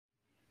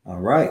All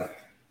right.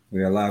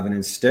 We are live and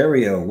in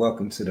stereo.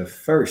 Welcome to the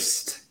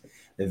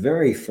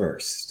very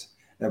first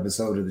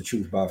episode of The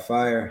Truth by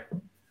Fire.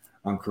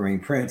 I'm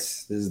Kareem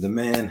Prince. This is the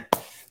man,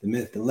 the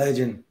myth, the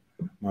legend,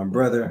 my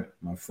brother,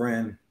 my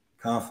friend,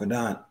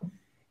 confidant.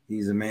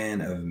 He's a man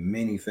of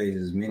many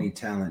faces, many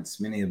talents,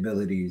 many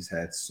abilities,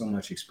 had so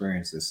much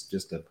experience. It's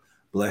just a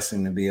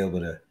blessing to be able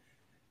to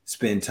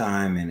spend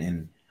time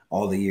and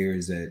all the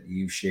years that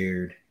you've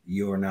shared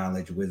your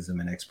knowledge, wisdom,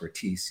 and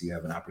expertise. You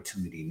have an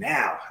opportunity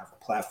now, have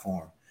a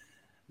platform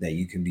that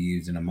you can be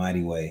used in a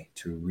mighty way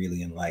to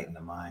really enlighten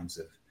the minds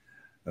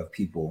of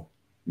people,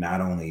 not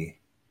only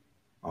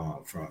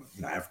from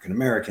African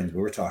Americans, but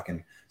we're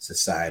talking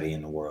society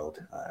in the world.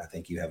 I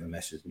think you have a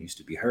message that needs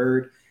to be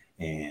heard.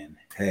 And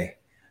hey,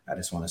 I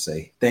just want to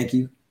say thank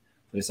you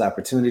for this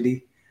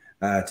opportunity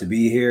to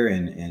be here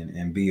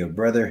and be a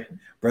brother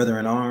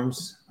in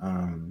arms.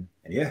 And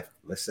yeah,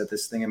 let's set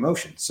this thing in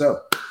motion.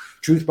 So,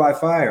 Truth by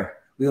Fire,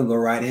 we're going to go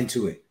right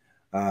into it.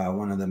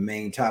 One of the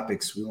main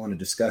topics we want to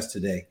discuss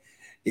today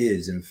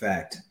is, in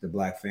fact, the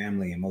Black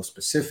family, and most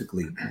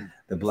specifically,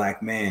 the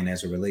Black man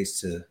as it relates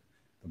to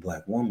the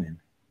Black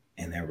woman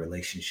and their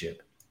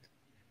relationship,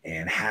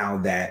 and how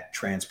that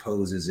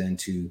transposes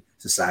into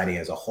society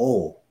as a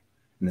whole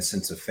in the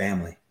sense of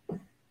family,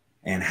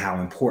 and how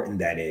important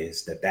that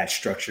is, that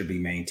structure be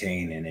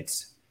maintained. And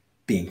it's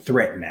being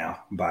threatened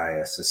now by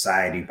a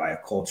society, by a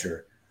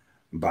culture,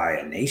 by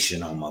a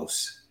nation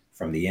almost,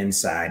 from the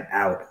inside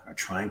out, are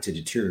trying to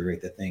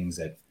deteriorate the things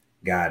that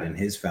God and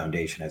his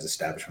foundation has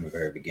established from the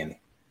very beginning.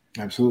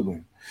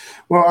 Absolutely.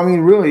 Well, I mean,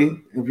 really,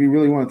 if you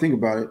really want to think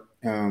about it,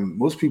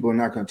 most people are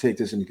not going to take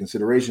this into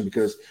consideration,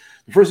 because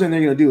the first thing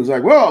they're going to do is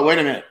like, whoa, wait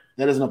a minute,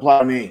 that doesn't apply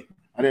to me.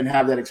 I didn't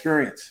have that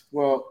experience.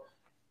 Well,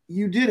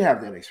 you did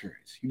have that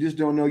experience. You just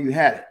don't know you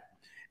had it.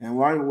 And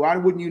why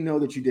wouldn't you know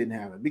that you didn't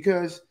have it?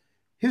 Because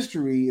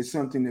history is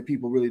something that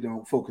people really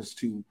don't focus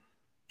too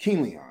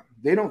keenly on.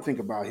 They don't think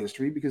about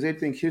history because they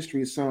think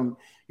history is some,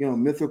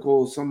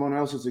 mythical, someone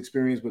else's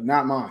experience, but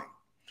not mine.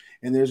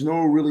 And there's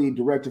no really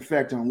direct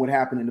effect on what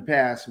happened in the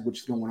past,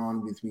 which is going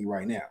on with me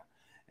right now.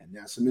 And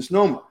that's a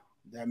misnomer.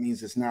 That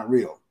means it's not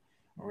real.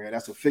 All right.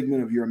 That's a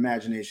figment of your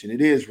imagination.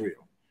 It is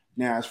real.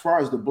 Now, as far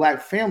as the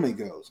Black family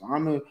goes,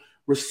 I'm a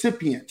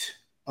recipient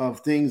of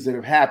things that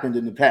have happened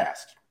in the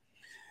past.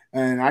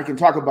 And I can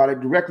talk about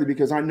it directly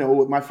because I know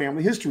what my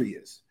family history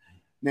is.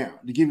 Now,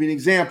 to give you an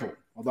example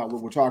about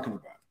what we're talking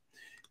about,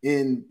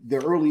 in the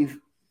early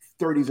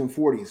 30s and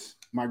 40s,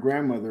 my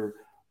grandmother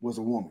was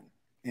a woman,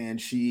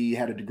 and she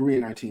had a degree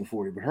in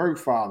 1940, but her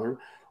father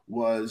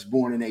was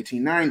born in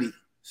 1890.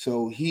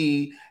 So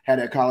he had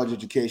a college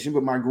education,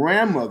 but my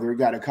grandmother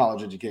got a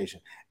college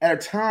education at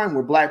a time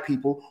where Black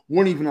people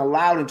weren't even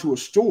allowed into a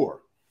store.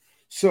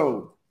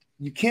 So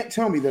you can't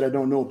tell me that I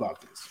don't know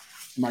about this.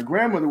 My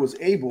grandmother was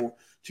able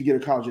to get a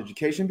college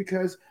education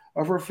because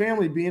of her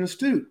family being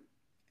astute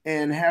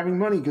and having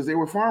money, because they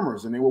were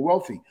farmers and they were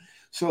wealthy.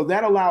 So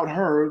that allowed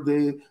her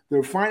the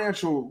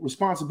financial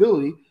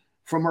responsibility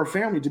from her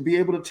family to be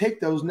able to take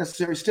those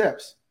necessary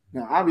steps.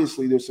 Now,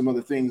 obviously, there's some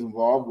other things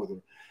involved with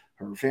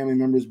her family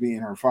members being,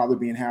 her father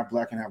being half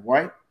Black and half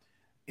white,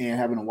 and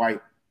having a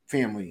white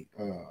family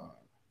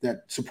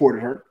that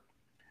supported her.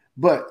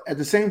 But at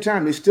the same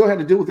time, they still had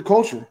to deal with the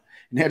culture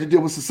and had to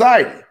deal with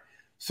society.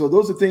 So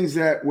those are things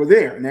that were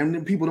there. And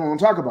then people don't want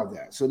to talk about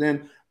that. So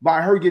then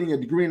by her getting a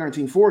degree in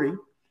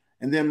 1940,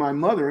 and then my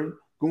mother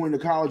going to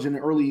college in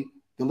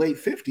the late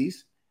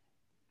 50s,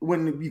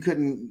 when you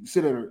couldn't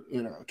sit at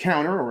a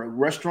counter or a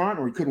restaurant,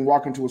 or you couldn't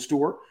walk into a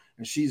store,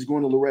 and she's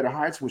going to Loretta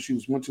Heights, where she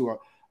went to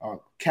a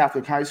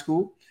Catholic high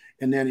school,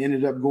 and then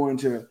ended up going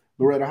to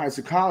Loretta Heights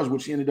College,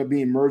 which ended up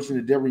being merged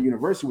into Denver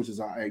University, which is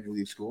our Ivy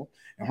League school.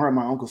 And her and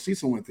my uncle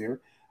Cecil went there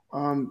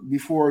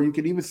before you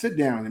could even sit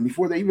down, and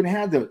before they even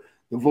had the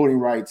voting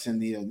rights and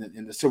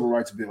the Civil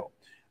Rights Bill.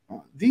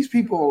 These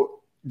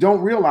people don't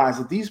realize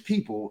that these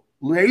people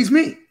raised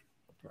me.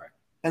 Right.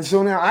 And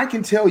so now I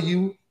can tell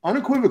you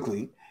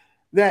unequivocally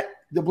that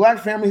the Black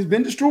family has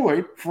been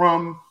destroyed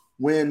from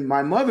when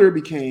my mother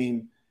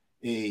became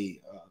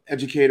a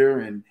educator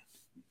and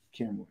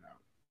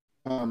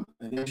an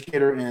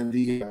educator,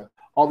 and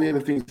all the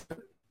other things that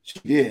she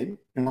did,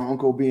 and my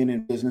uncle being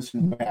in business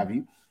and what have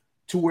you,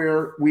 to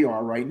where we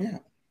are right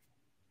now.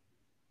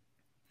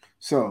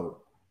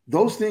 So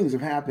those things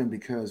have happened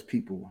because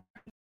people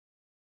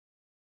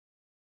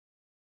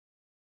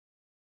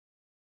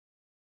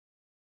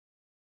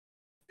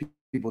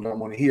don't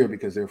want to hear,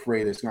 because they're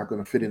afraid it's not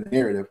going to fit in the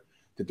narrative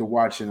that they're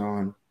watching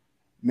on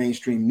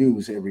mainstream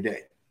news every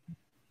day.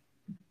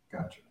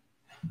 Gotcha.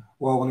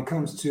 Well, when it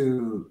comes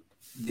to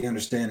the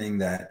understanding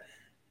that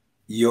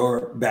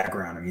your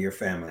background and your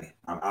family,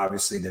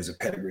 obviously there's a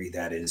pedigree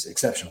that is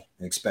exceptional,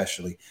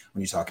 especially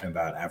when you're talking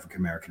about African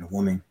American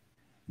women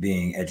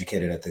being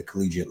educated at the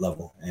collegiate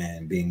level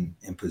and being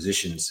in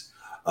positions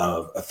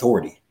of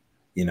authority,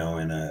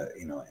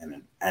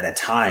 at a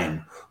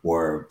time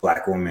where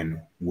Black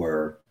women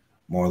were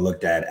more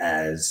looked at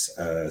as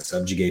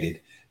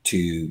subjugated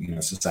to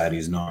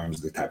society's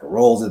norms, the type of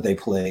roles that they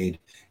played,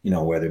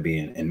 whether it be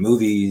in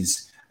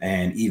movies,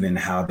 and even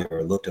how they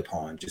were looked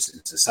upon just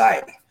in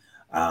society.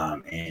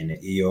 And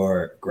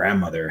your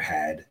grandmother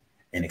had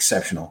an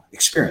exceptional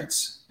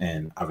experience,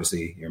 and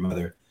obviously your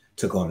mother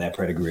took on that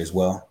pedigree as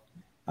well.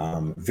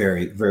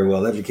 Very, very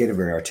well educated,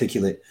 very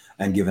articulate,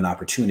 and given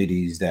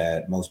opportunities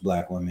that most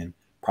Black women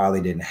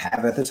probably didn't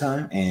have at the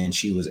time. And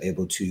she was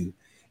able to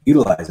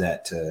utilize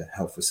that to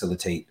help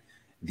facilitate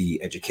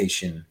the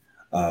education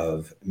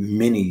of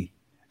many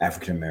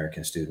African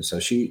American students. So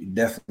she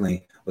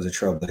definitely was a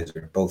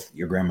trailblazer, both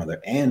your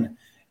grandmother and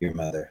your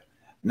mother.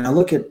 Now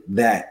look at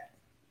that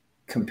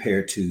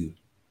compared to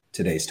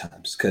today's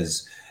times,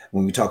 because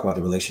when we talk about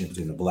the relationship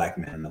between the Black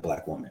man and the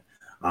Black woman,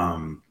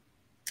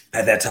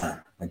 at that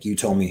time, like you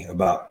told me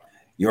about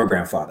your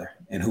grandfather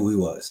and who he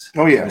was.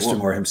 Oh yeah, Mr.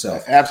 Moore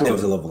himself. Absolutely, there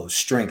was a level of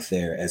strength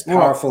there. As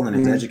powerful and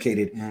as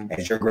educated mm-hmm.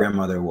 as your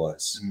grandmother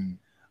was, mm-hmm.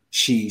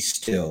 she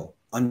still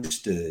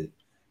understood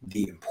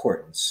the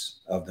importance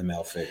of the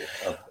male figure,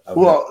 of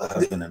the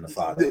husband and the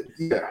father.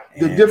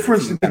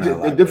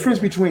 The difference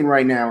between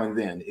right now and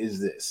then is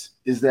this: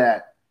 is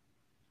that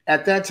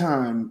at that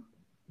time,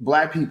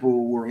 Black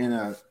people were in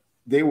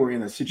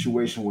a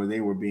situation where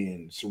they were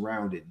being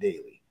surrounded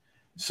daily.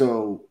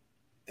 So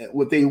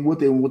what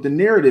the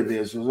narrative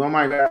is, oh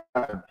my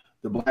God,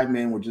 the Black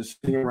men were just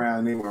sitting around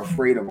and they were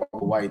afraid of all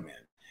the white men,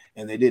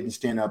 and they didn't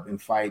stand up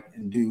and fight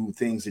and do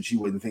things that you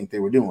wouldn't think they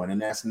were doing. And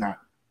that's not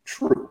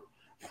true.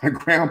 My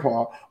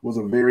grandpa was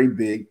a very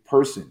big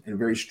person and a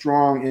very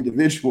strong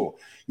individual.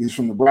 He was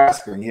from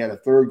Nebraska and he had a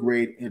 3rd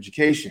grade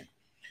education.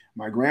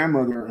 My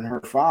grandmother and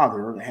her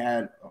father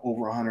had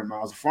over 100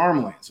 miles of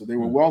farmland, so they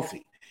were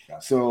wealthy.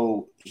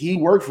 So he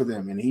worked for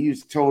them, and he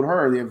told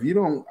her, if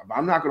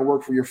I'm not going to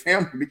work for your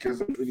family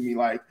because I'm treating me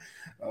like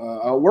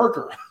a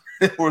worker.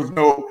 There was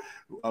no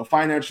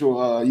financial,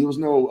 there was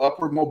no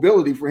upward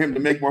mobility for him to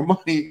make more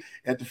money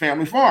at the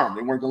family farm.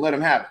 They weren't going to let him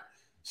have it.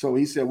 So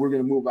he said, we're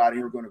going to move out of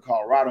here. We're going to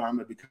Colorado. I'm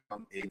going to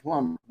become a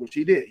plumber, which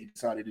he did. He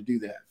decided to do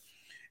that.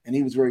 And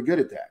he was very good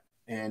at that.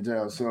 And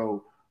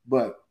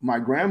but my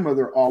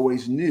grandmother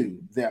always knew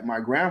that my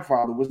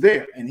grandfather was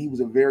there, and he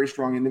was a very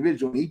strong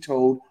individual. He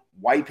told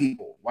white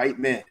people, white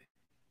men,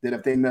 that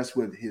if they mess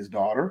with his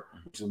daughter,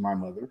 which is my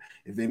mother,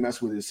 if they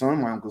mess with his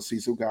son, my Uncle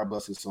Cecil, God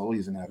bless his soul,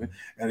 he's in heaven,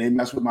 and they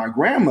mess with my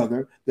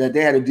grandmother, that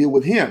they had to deal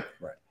with him.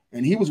 Right.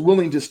 And he was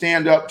willing to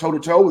stand up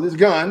toe-to-toe with his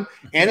gun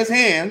and his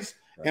hands.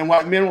 Right. And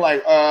white men were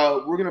like,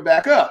 we're going to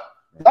back up.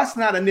 Right. That's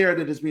not a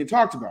narrative that's being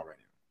talked about right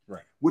now.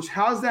 Right. Which,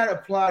 how does that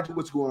apply to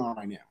what's going on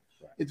right now?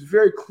 Right. It's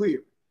very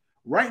clear.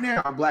 Right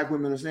now, Black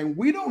women are saying,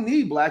 we don't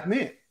need Black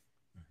men.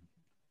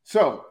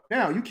 So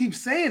now you keep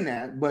saying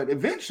that, but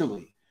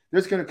eventually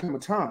there's going to come a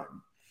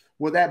time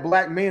where that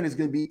Black man is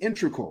going to be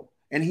integral,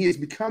 and he is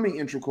becoming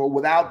integral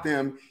without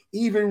them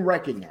even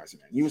recognizing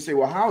it. You would say,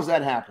 well, how is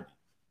that happening?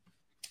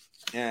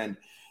 And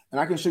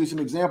I can show you some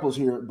examples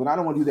here, but I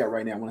don't want to do that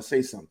right now. I want to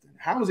say something.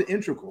 How is it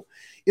integral?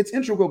 It's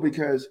integral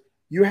because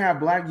you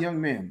have Black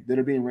young men that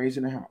are being raised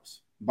in the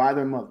house by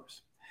their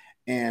mothers,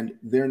 and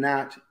they're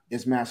not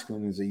as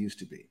masculine as they used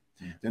to be.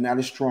 They're not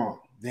as strong.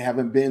 They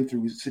haven't been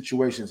through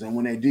situations. And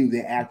when they do,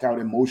 they act out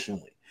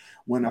emotionally.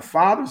 When a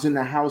father's in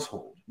the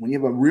household, when you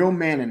have a real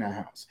man in the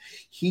house,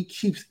 he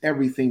keeps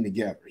everything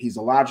together. He's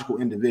a logical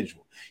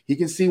individual. He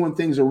can see when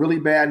things are really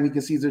bad, and he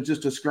can see they're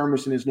just a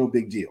skirmish and there's no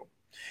big deal.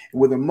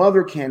 And with a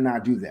mother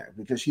cannot do that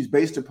because she's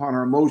based upon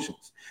her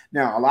emotions.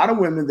 Now, a lot of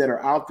women that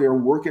are out there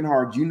working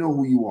hard, you know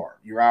who you are.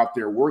 You're out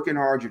there working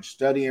hard. You're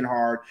studying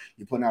hard.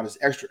 You're putting out this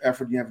extra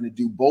effort. You're having to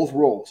do both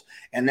roles.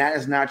 And that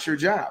is not your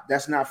job.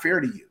 That's not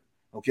fair to you.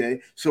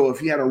 Okay, so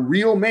if you had a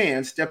real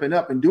man stepping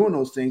up and doing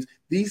those things,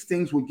 these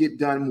things would get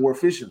done more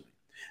efficiently.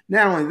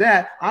 Now, in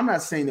that, I'm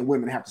not saying that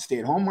women have to stay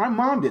at home. My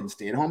mom didn't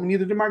stay at home, and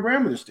neither did my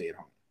grandmother stay at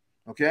home.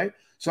 Okay,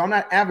 so I'm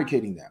not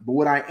advocating that. But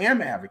what I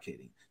am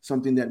advocating,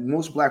 something that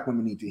most Black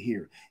women need to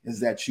hear, is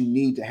that you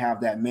need to have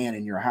that man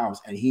in your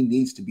house, and he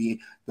needs to be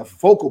the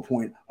focal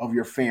point of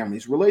your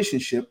family's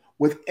relationship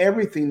with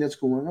everything that's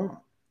going on.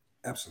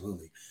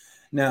 Absolutely.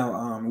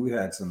 Now, we've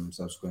had some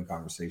subsequent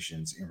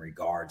conversations in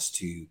regards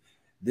to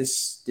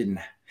this didn't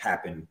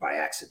happen by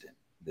accident,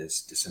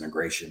 this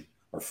disintegration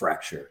or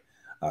fracture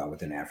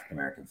within the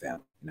African-American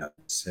family. You know,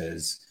 this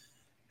has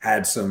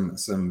had some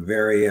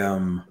very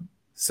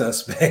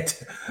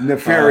suspect,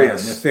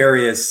 nefarious,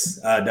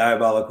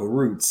 diabolical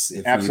roots,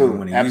 if you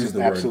want to use the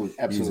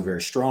word, use it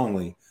very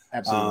strongly.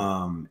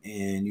 Absolutely.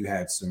 And you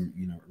had some,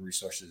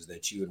 resources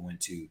that you had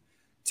went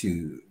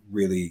to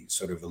really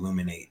sort of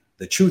illuminate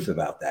the truth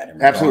about that.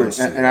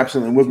 Absolutely. And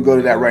absolutely. And we can go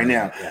to that right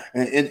now. Yeah.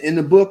 And in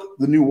the book,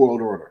 The New World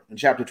Order, in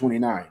chapter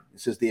 29, it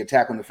says the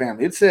attack on the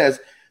family. It says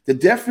the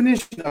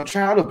definition of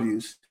child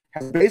abuse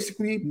has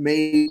basically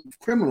made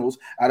criminals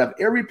out of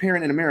every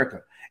parent in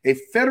America. A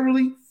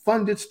federally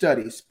funded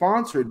study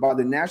sponsored by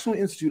the National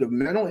Institute of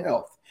Mental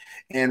Health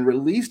and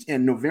released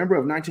in November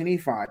of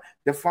 1985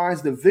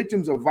 defines the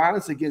victims of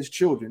violence against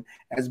children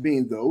as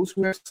being those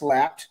who have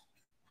slapped,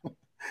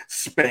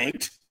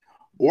 spanked,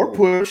 or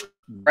pushed,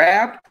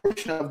 grabbed, or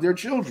shoved their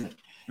children.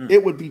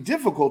 it would be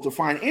difficult to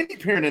find any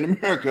parent in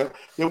America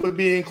that would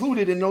be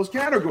included in those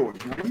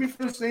categories. Now, let me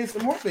finish saying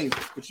some more things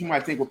which you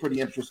might think were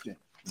pretty interesting.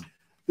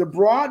 The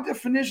broad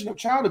definition of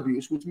child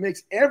abuse, which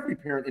makes every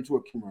parent into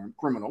a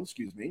criminal,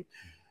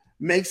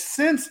 makes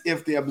sense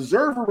if the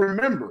observer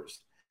remembers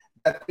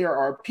that there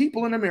are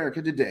people in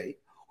America today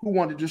who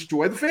want to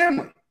destroy the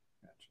family.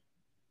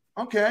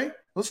 Okay,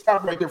 let's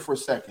stop right there for a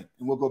second,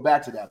 and we'll go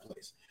back to that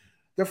place.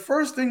 The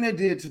first thing they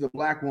did to the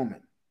black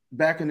woman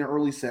back in the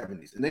early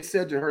 70s, and they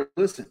said to her,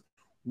 listen,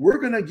 we're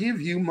going to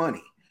give you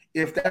money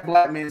if that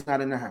black man's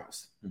not in the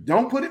house.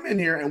 Don't put him in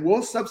here, and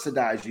we'll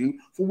subsidize you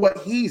for what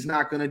he's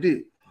not going to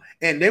do.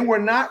 And they were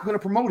not going to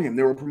promote him.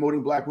 They were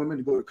promoting black women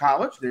to go to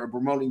college. They were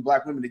promoting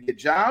black women to get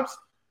jobs.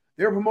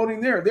 They were promoting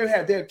they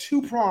had their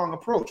two-prong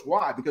approach.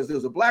 Why? Because there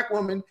was a black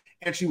woman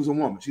and she was a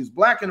woman. She was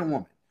black and a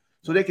woman.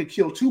 So they could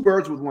kill two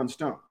birds with one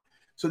stone.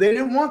 So they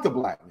didn't want the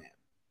black man.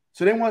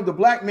 So they wanted the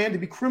black man to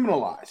be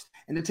criminalized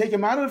and to take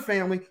him out of the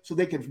family so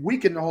they could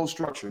weaken the whole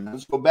structure. Now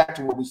let's go back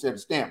to what we said to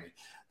Stanley.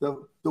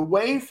 The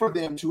way for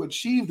them to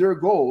achieve their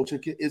goal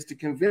is to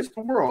convince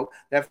the world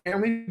that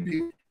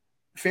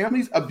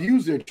families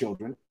abuse their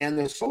children and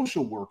the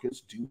social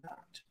workers do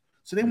not.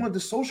 So they want the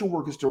social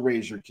workers to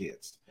raise your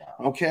kids.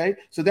 Okay,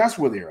 so that's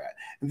where they're at.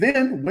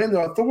 Then when the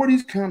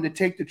authorities come to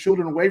take the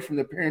children away from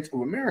the parents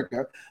of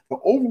America, the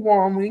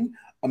overwhelming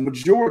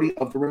majority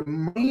of the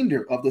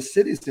remainder of the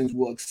citizens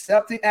will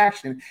accept the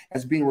action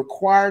as being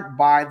required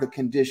by the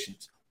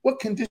conditions. What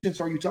conditions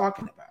are you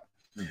talking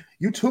about?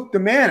 You took the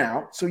man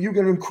out, so you're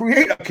going to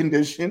create a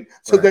condition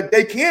so that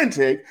they can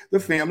take the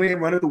family and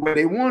run it the way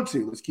they want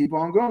to. Let's keep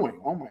on going.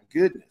 Oh my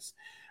goodness.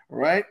 All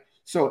right.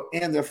 So,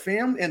 and the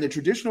family and the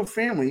traditional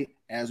family,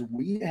 as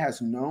we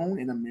has known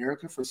in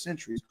America for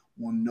centuries,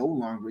 will no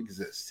longer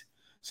exist.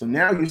 So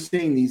now you're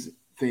seeing these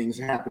things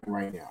happen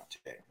right now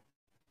today.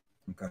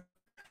 Okay.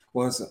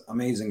 Well, it's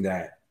amazing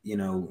that,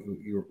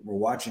 we're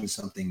watching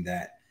something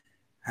that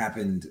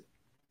happened,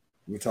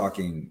 we're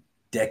talking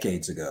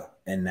decades ago,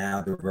 and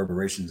now the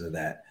reverberations of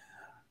that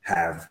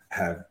have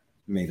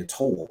made a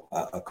toll,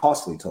 a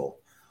costly toll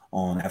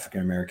on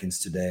African Americans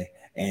today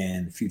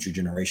and future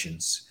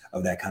generations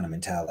of that kind of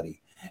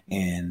mentality.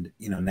 And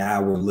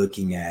now we're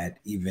looking at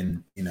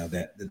even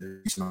that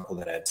the recent article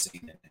that I'd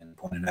seen and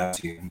pointed out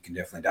to you, and you can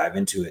definitely dive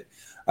into it.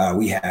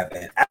 We have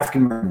an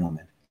African American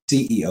woman,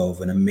 CEO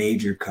of a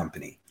major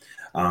company,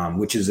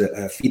 which is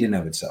a feat in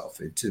of itself,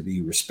 to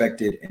be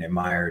respected and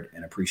admired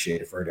and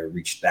appreciated for her to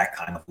reach that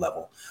kind of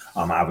level.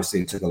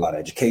 Obviously, it took a lot of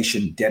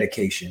education,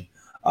 dedication,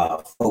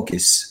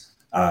 focus,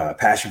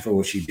 passion for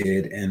what she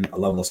did, and a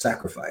level of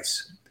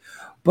sacrifice.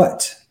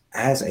 But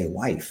as a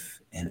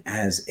wife and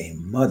as a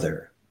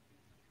mother,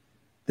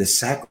 the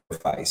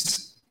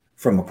sacrifice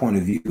from a point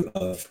of view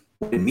of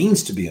what it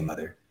means to be a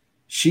mother,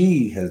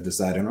 she has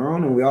decided on her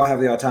own, and we all have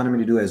the autonomy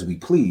to do as we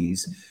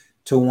please,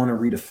 to want to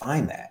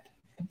redefine that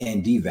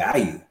and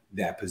devalue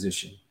that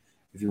position.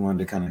 If you wanted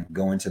to kind of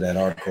go into that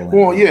article.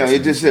 Well, yeah,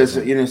 it just says,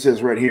 it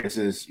says right here, it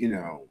says, we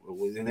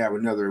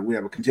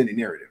have a contending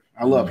narrative.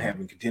 I love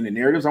having contending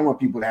narratives. I want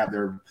people to have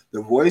their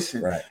voice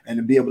and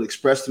to be able to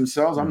express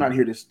themselves. I'm not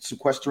here to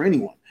sequester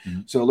anyone.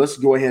 So let's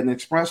go ahead and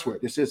express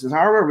what it says.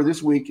 However,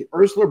 this week,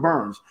 Ursula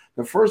Burns,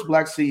 the first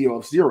black CEO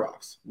of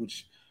Xerox,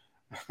 which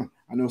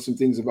I know some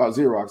things about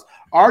Xerox,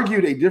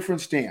 argued a different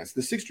stance.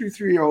 The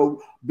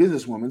 63-year-old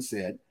businesswoman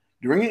said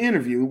during an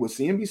interview with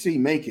CNBC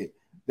Make It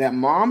that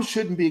moms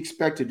shouldn't be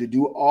expected to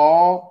do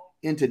all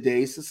in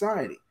today's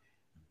society.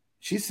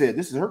 She said,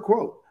 this is her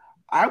quote,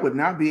 "I would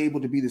not be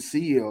able to be the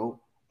CEO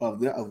of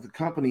the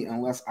company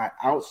unless I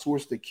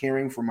outsource the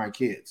caring for my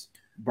kids."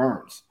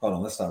 Burns. Hold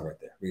on, let's stop right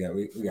there.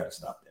 We got to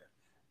stop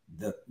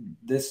there.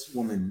 This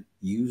woman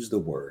used the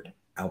word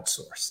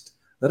outsourced.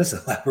 Let us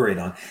elaborate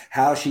on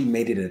how she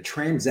made it a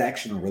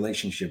transactional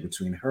relationship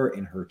between her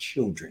and her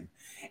children,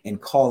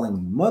 and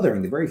calling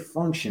mothering the very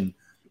function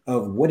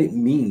of what it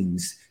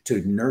means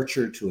to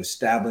nurture, to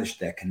establish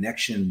that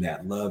connection,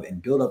 that love,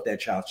 and build up that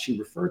child. She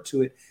referred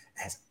to it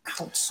as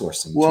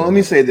outsourcing. Well, let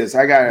me say this.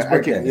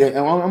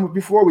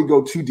 Before we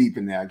go too deep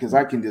in that, because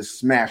I can just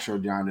smash her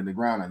down to the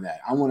ground on that.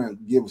 I want to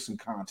give some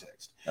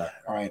context. All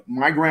right.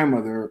 My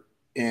grandmother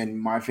and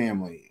my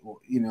family,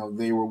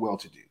 they were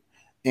well-to-do.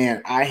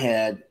 And I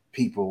had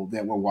people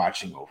that were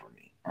watching over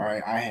me. All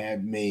right. I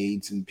had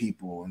maids and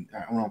people, and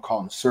I don't call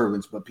them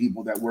servants, but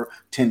people that were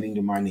tending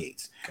to my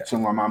needs. Okay. So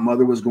when my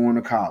mother was going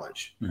to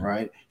college,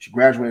 right, she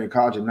graduated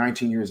college at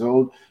 19 years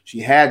old. She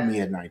had me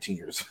at 19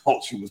 years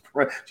old. She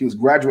was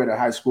graduated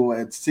high school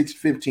at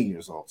 15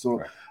 years old. So,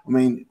 right. I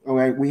mean,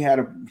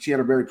 she had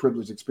a very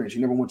privileged experience.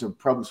 She never went to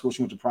public school.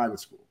 She went to private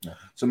school. Yeah.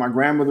 So my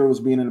grandmother was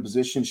being in a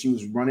position. She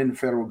was running the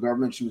federal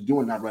government. She was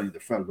not running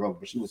the federal government,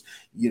 but she was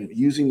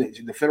using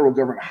the federal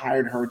government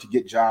hired her to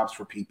get jobs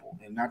for people,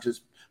 and not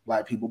just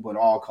Black people, but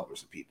all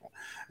colors of people.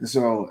 And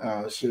so,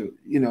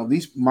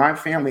 my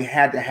family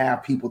had to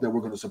have people that were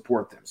going to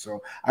support them.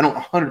 So I don't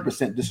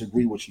 100%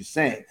 disagree with what she's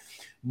saying,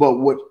 but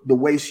the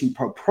way she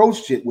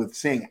approached it with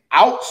saying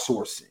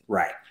outsourcing.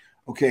 Right.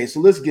 Okay. So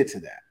let's get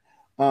to that.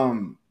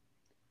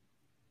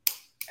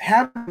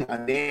 having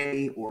a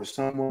nanny or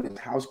someone that's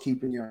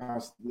housekeeping your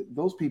house,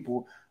 those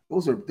people,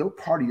 they're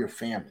part of your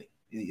family.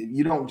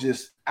 You don't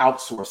just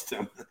outsource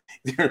them.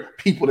 They're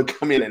people that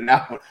come in and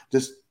out.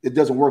 Just it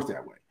doesn't work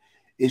that way.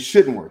 It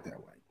shouldn't work that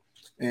way.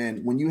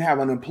 And when you have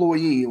an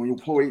employee, when you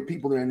employ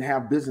people that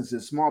have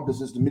businesses, small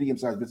business to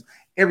medium-sized business,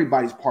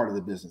 everybody's part of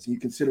the business. And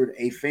you consider it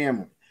a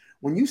family.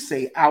 When you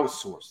say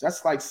outsource,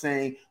 that's like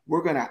saying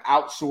we're going to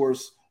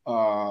outsource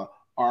our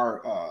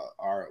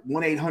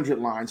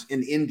 1-800 lines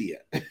in India.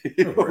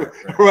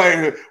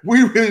 Right.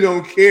 We really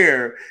don't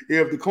care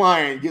if the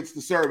client gets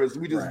the service.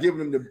 We just give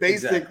them the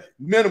basic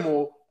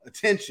minimal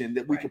attention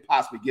that we could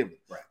possibly give them.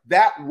 Right.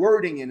 That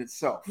wording in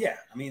itself. Yeah.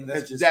 I mean,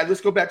 that's just that.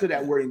 Let's go back to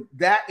that wording.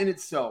 That in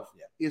itself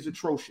is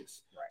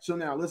atrocious. Right. So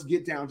now let's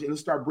get down to,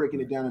 let's start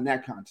breaking it down in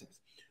that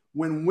context.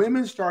 When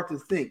women start to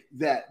think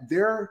that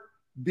their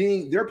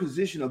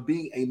position of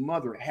being a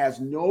mother has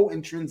no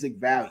intrinsic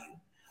value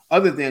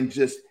other than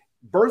just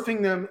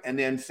birthing them and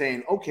then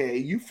saying, okay,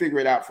 you figure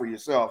it out for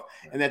yourself,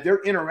 and that their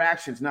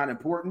interaction is not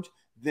important,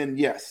 then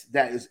yes,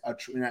 that is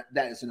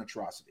an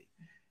atrocity.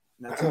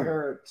 Now, to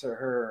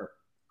her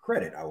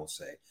credit, I will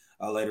say,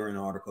 later in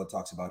the article, it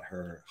talks about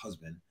her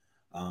husband.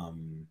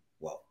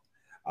 Well,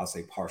 I'll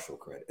say partial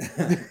credit.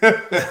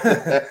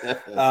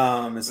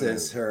 It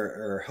says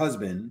her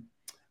husband.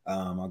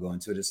 I'll go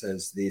into it. It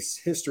says this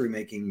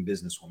history-making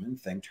businesswoman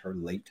thanked her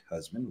late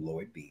husband,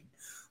 Lloyd Bean,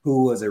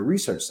 who was a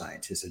research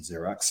scientist at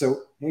Xerox.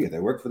 So yeah, they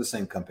work for the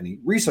same company.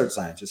 Research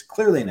scientist,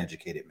 clearly an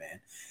educated man,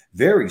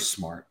 very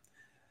smart.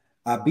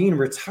 Being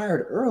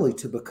retired early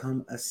to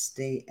become a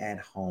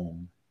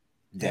stay-at-home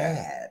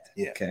dad.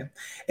 Yeah. Okay.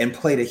 And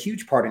played a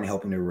huge part in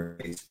helping to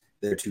raise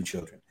their 2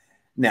 children.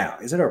 Now,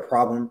 is there a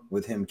problem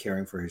with him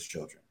caring for his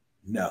children?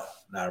 No,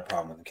 not a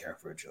problem with him caring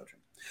for his children.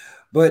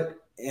 But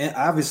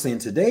obviously in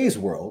today's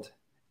world,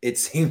 it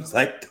seems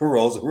like the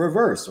roles are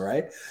reversed,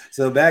 right?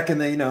 So back in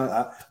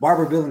the,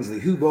 Barbara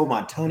Billingsley, Hugo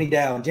Montoni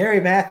Down, Jerry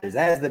Mathers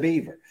as the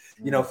Beaver,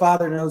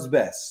 father knows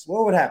best.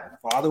 What would happen?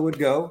 Father would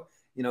go,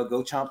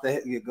 go chop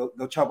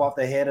off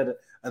the head of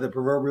the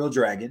proverbial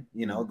dragon,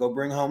 go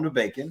bring home the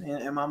bacon,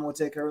 and mama would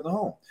take care of the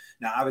home.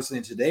 Now, obviously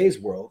in today's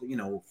world,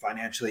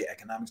 financially,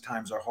 economic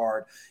times are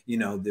hard.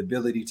 The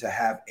ability to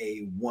have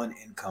a one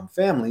income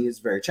family is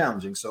very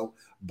challenging. So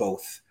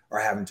both are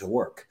having to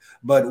work.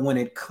 But when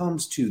it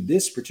comes to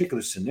this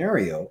particular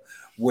scenario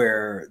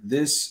where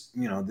this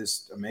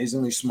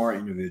amazingly smart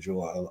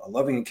individual, a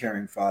loving and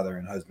caring father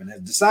and husband,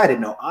 has decided,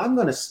 no, I'm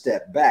going to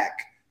step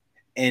back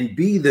and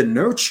be the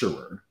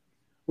nurturer,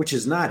 which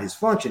is not his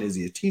function. Is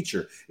he a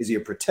teacher? Is he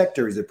a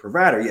protector? Is he a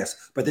provider?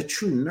 Yes. But the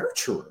true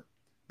nurturer,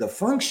 the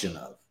function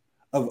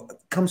of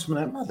comes from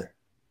that mother,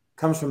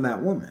 comes from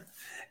that woman.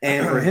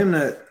 And for him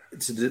to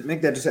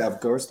make that decision, of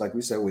course, like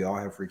we said, we all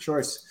have free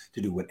choice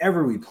to do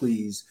whatever we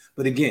please.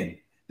 But again,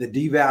 the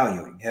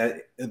devaluing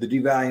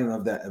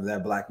of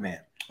that black man.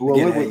 Well,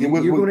 again,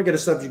 you're going to get to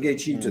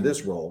subjugate you to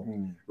this role,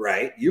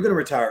 right? You're going to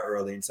retire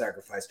early and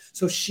sacrifice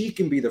so she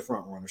can be the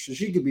front runner, so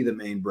she can be the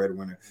main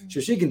breadwinner, so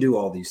she can do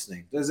all these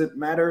things. Does it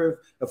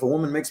matter if a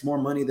woman makes more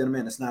money than a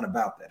man? It's not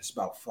about that. It's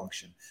about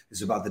function.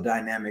 It's about the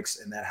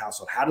dynamics in that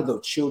household. How do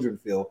those children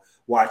feel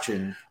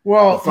watching?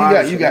 Well,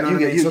 you got a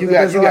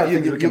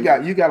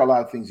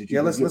lot of things that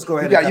you. Let's go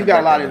ahead. You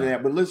got a lot in there,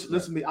 but listen.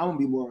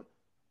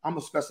 I'm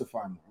gonna specify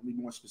more. I'm gonna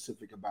be more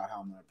specific about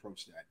how I'm gonna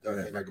approach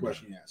that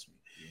question you asked me.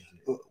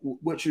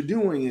 What you're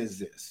doing is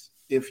this: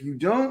 if you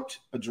don't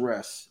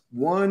address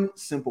one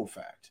simple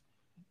fact,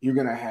 you're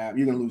gonna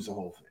lose the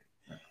whole thing.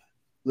 Right.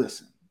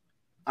 Listen,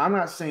 I'm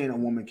not saying a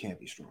woman can't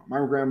be strong. My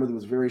grandmother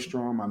was very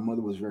strong. My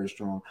mother was very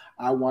strong.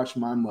 I watched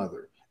my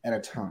mother at a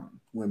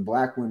time when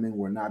black women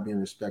were not being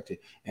respected.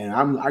 And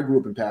I grew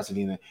up in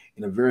Pasadena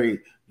in a very,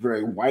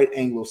 very white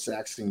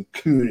Anglo-Saxon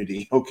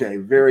community. Okay.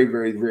 Very,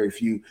 very, very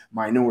few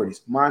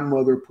minorities. My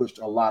mother pushed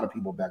a lot of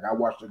people back. I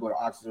watched her go to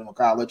Occidental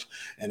College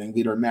and then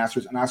get her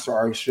master's. And I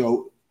saw her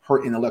show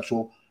her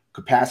intellectual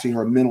capacity,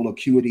 her mental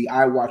acuity.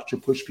 I watched her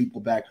push people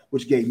back,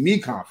 which gave me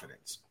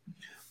confidence.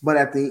 But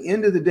at the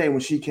end of the day, when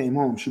she came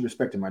home, she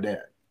respected my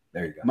dad.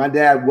 There you go. My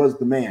dad was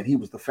the man. He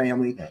was the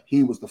family. Yeah.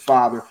 He was the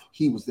father.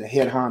 He was the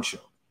head honcho.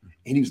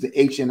 And he was the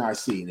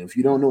HNIC. And if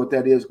you don't know what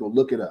that is, go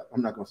look it up.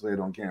 I'm not going to say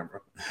it on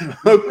camera.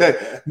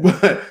 Okay.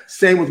 But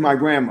same with my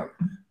grandmother.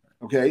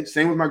 Okay.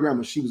 Same with my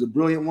grandmother. She was a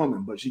brilliant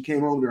woman, but she came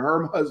home to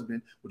her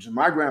husband, which is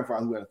my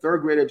grandfather, who had a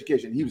 3rd grade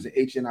education. He was the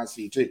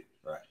HNIC too.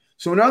 Right.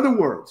 So in other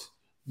words,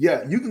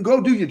 yeah, you can go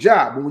do your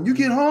job, but when you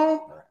get home,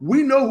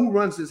 we know who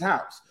runs this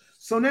house.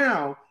 So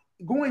now,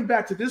 going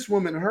back to this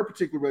woman and her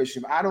particular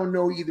relationship, I don't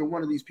know either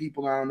one of these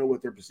people. I don't know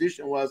what their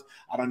position was.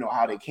 I don't know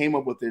how they came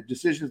up with their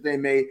decisions they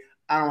made.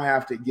 I don't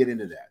have to get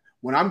into that.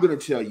 What I'm going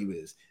to tell you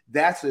is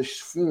that's a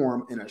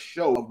form and a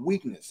show of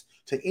weakness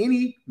to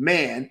any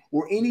man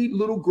or any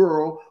little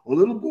girl or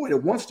little boy that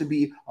wants to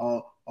be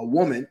a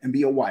woman and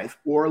be a wife,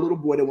 or a little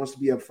boy that wants to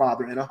be a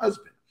father and a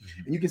husband.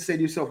 Mm-hmm. And you can say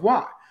to yourself,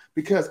 why?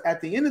 Because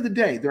at the end of the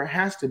day, there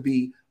has to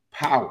be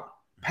power.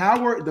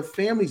 Power, the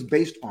family's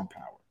based on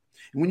power.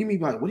 And what do you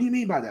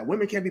mean by that?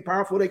 Women can't be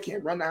powerful. They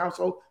can't run the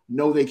household.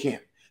 No, they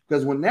can't.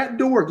 Because when that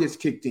door gets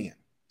kicked in,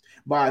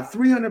 by a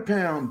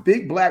 300-pound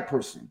big black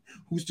person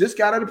who's just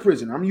got out of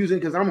prison. I'm using it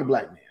because I'm a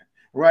black man,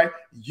 right?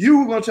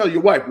 You're going to tell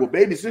your wife, well,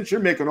 baby, since you're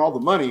making all the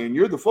money and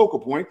you're the focal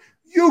point,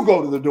 you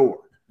go to the door.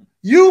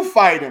 You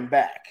fight him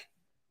back.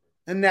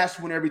 And that's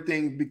when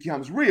everything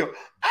becomes real.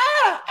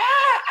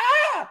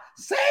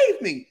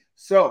 Save me.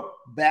 So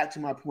back to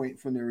my point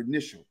from their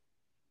initial.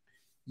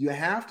 You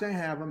have to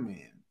have a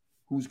man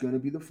who's going to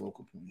be the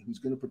focal point, who's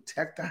going to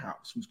protect the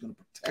house, who's going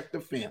to protect the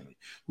family,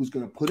 who's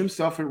going to put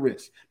himself at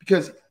risk.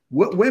 Because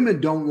what women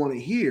don't want to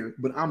hear,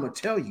 but I'm going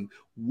to tell you,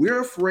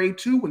 we're afraid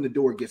too when the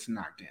door gets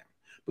knocked down.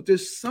 But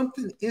there's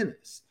something in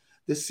us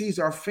that sees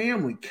our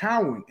family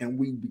cowering, and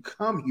we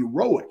become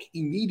heroic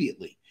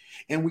immediately.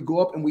 And we go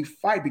up and we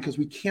fight because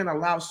we can't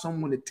allow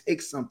someone to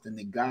take something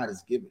that God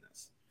has given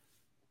us.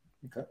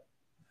 Okay.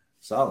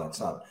 Solid.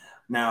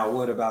 Now,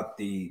 what about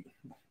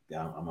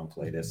I'm gonna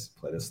play this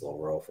little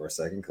role for a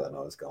second because I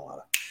know it's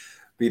gonna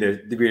be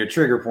the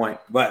trigger point.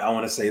 But I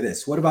want to say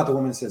this: what about the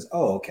woman that says,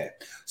 "Oh, okay,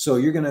 so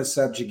you're gonna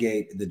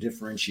subjugate the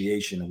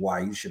differentiation of why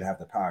you should have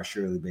the power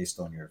surely based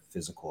on your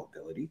physical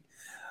ability"?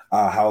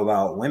 How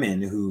about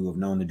women who have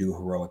known to do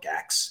heroic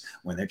acts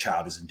when their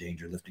child is in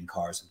danger, lifting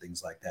cars and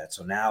things like that?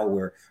 So now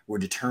we're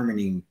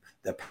determining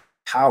the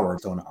power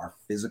on our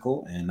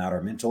physical and not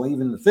our mental.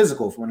 Even the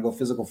physical, if we want to go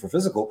physical for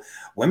physical,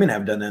 women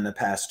have done that in the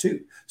past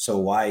too. So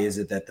why is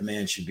it that the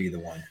man should be the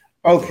one?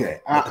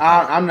 Okay,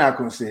 I'm not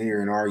going to sit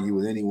here and argue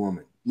with any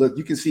woman. Look,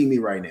 you can see me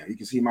right now. You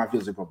can see my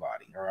physical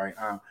body. All right.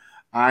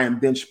 I am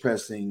bench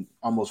pressing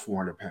almost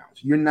 400 pounds.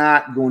 You're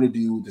not going to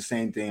do the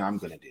same thing I'm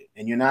going to do.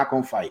 And you're not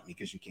going to fight me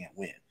because you can't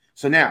win.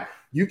 So now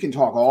you can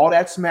talk all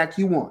that smack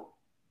you want.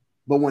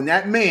 But when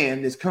that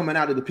man is coming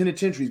out of the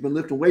penitentiary, he's been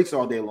lifting weights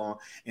all day long,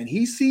 and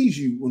he sees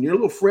you in your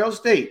little frail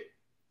state,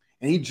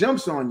 and he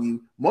jumps on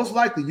you, most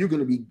likely you're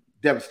going to be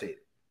devastated.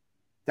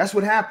 That's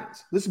what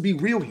happens. Let's be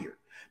real here.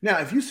 Now,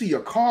 if you see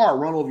your car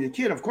run over your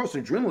kid, of course,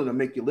 adrenaline will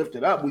make you lift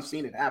it up. We've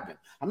seen it happen.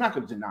 I'm not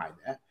going to deny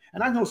that.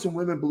 And I know some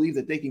women believe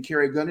that they can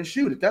carry a gun and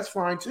shoot it. That's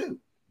fine, too.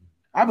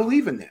 I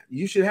believe in that.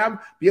 You should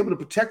be able to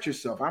protect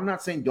yourself. I'm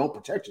not saying don't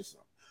protect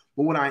yourself.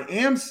 But what I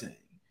am saying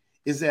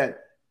is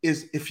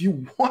if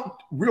you want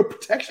real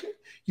protection,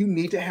 you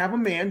need to have a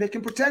man that can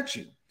protect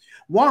you.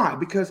 Why?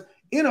 Because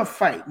in a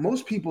fight,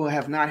 most people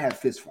have not had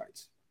fist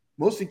fights.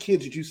 Most of the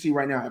kids that you see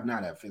right now have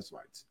not had fist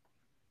fights.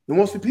 And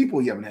most of the people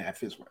you haven't had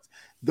fist fights.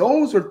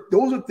 Those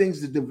are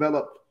things that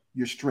develop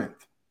your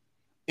strength.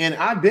 And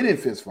I've been in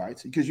fist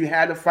fights because you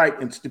had to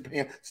fight and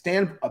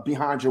stand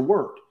behind your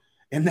word.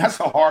 And that's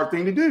a hard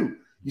thing to do.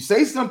 You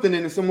say something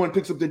and then someone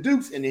picks up the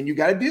dukes and then you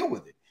got to deal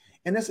with it.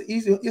 And it's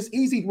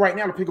easy right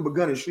now to pick up a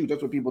gun and shoot.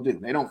 That's what people do.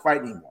 They don't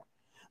fight anymore.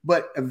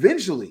 But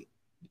eventually,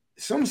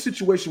 some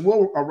situation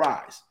will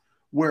arise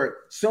where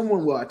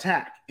someone will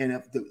attack. And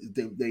if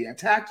they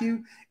attack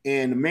you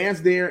and the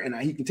man's there and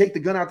he can take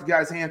the gun out the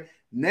guy's hand,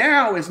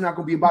 now it's not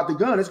going to be about the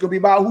gun. It's going to be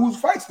about who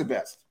fights the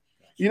best.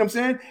 You know what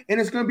I'm saying? And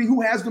it's going to be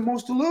who has the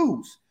most to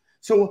lose.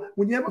 So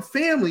when you have a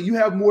family, you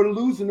have more to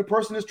lose than the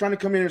person that's trying to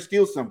come in and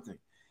steal something.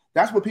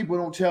 That's what people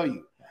don't tell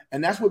you.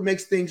 And that's what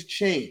makes things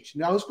change.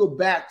 Now let's go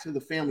back to the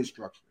family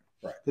structure,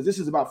 right? Because this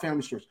is about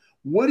family structure.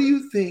 What do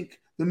you think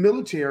the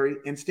military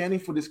and standing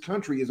for this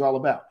country is all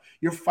about?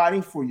 You're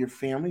fighting for your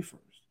family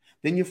first.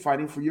 Then you're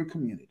fighting for your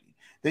community.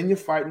 Then you're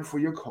fighting for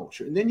your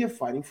culture. And then you're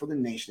fighting for the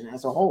nation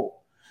as a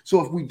whole.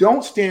 So if we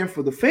don't stand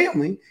for the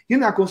family, you're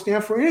not going to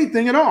stand for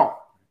anything at all.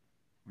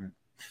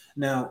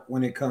 Now,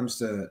 when it comes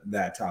to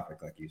that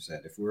topic, like you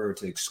said, if we were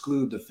to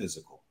exclude the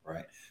physical,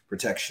 right,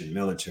 protection,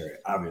 military,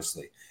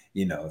 obviously,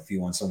 if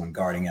you want someone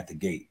guarding at the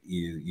gate,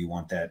 you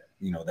want that,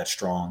 that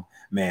strong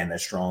man,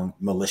 that strong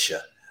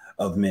militia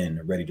of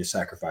men ready to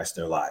sacrifice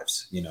their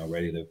lives,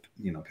 ready to,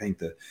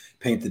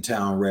 paint the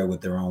town red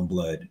with their own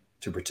blood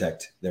to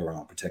protect their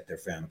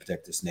family,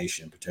 protect this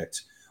nation,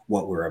 protect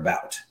what we're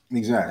about.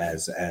 Exactly.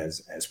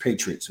 As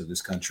patriots of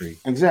this country.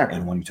 Exactly.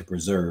 And wanting to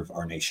preserve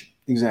our nation.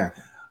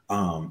 Exactly.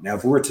 Now,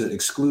 if we were to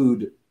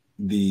exclude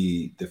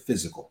the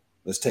physical,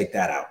 let's take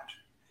that out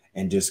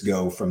and just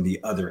go from the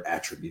other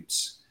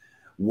attributes.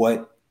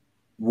 What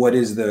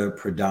is the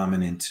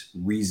predominant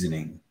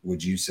reasoning,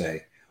 would you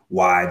say,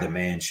 why the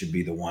man should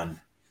be the one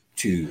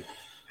to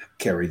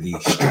carry the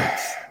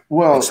strength?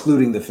 Well,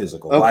 excluding the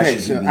physical. Okay,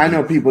 so I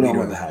know people don't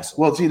want the household.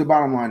 Well, see, the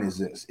bottom line is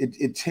this: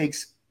 it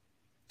takes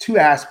two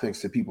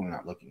aspects that people are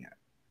not looking at.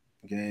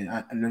 Okay,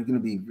 and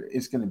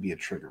it's going to be a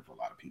trigger for a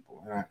lot of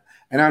people,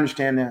 and I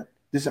understand that.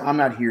 I'm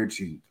not here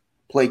to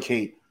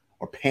placate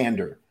or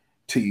pander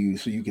to you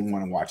so you can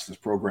want to watch this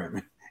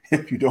program.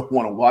 If you don't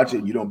want to watch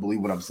it, you don't believe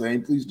what I'm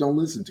saying, please don't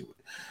listen to it.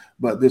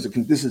 But this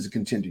is a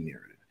contingent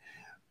narrative.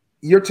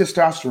 Your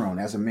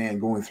testosterone as a man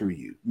going through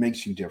you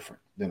makes you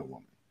different than a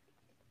woman.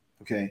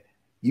 Okay,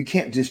 you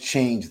can't just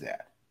change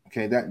that.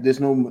 Okay, that there's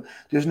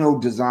no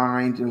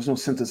design, there's no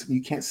synthesis.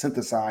 You can't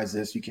synthesize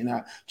this. You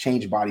cannot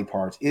change body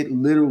parts. It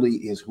literally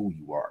is who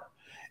you are,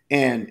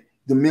 and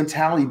the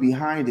mentality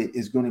behind it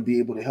is going to be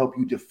able to help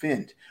you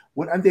defend.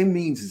 What that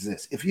means is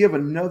this: if you have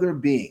another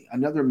being,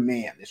 another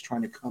man that's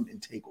trying to come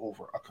and take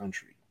over a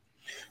country,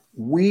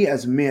 We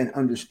as men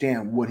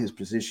understand what his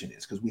position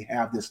is because we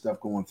have this stuff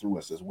going through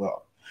us as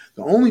well.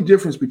 The only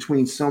difference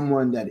between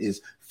someone that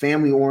is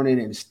family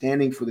oriented and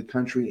standing for the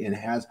country and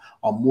has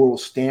a moral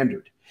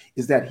standard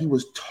is that he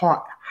was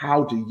taught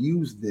how to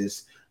use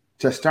this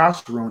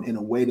testosterone in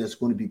a way that's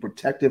going to be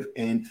protective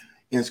and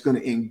it's going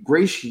to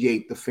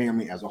ingratiate the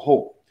family as a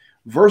whole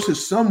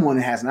versus someone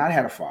that has not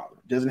had a father,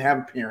 doesn't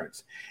have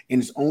parents,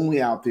 and is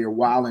only out there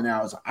wilding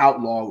out as an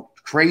outlaw,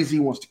 crazy,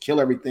 wants to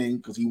kill everything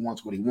because he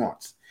wants what he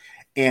wants.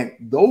 And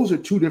those are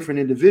two different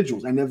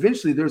individuals. And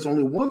eventually there's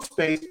only one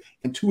space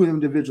and two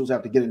individuals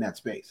have to get in that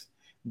space.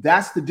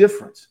 That's the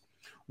difference.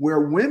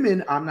 Where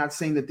women, I'm not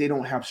saying that they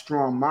don't have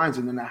strong minds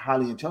and they're not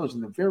highly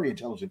intelligent. They're very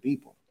intelligent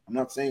people. I'm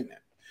not saying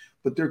that.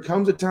 But there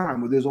comes a time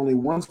where there's only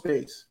one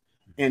space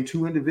and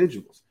two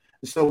individuals.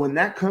 So when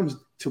that comes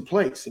to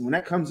place and when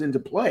that comes into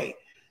play,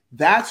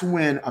 that's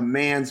when a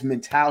man's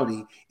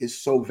mentality is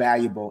so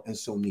valuable and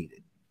so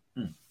needed.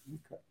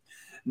 Okay.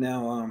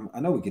 Now, I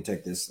know we could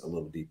take this a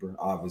little deeper.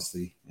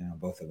 Obviously,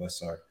 both of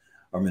us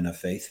are men of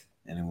faith,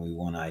 and we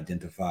want to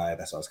identify.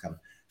 That's why I was kind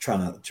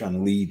of trying to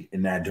lead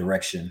in that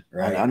direction,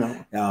 right? I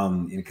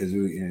know. Because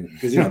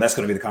that's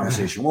going to be the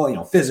conversation.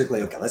 Well,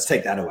 physically, okay, let's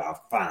take that away.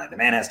 Fine. The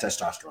man has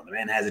testosterone. The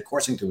man has it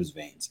coursing through his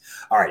veins.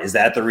 All right, is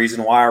that the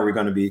reason why? Are we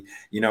going to be,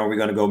 are we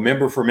going to go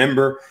member for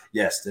member?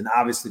 Yes, then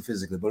obviously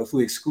physically. But if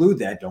we exclude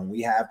that, don't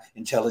we have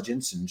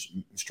intelligence and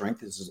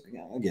strength? This is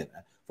again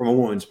from a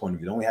woman's point of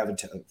view. Don't we have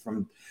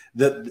from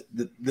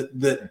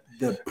the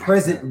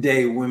present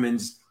day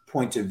women's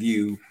point of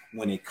view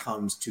when it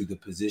comes to the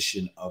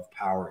position of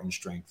power and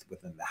strength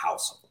within the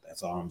household?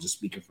 That's all. I'm just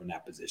speaking from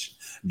that position.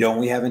 Don't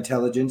we have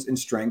intelligence and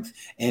strength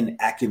and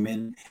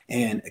acumen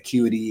and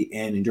acuity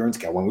and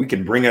endurance? When we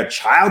can bring a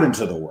child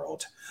into the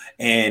world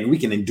and we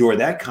can endure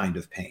that kind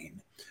of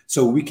pain,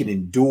 so we can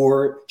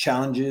endure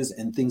challenges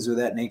and things of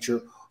that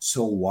nature.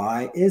 So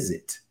why is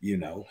it,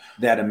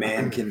 that a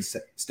man can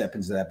step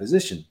into that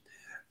position?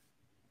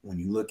 When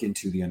you look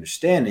into the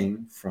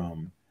understanding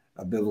from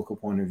a biblical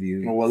point of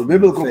view. Well, the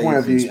biblical point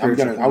of view,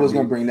 I was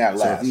going to bring that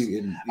last.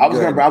 I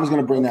was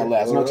going to bring that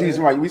last. No, the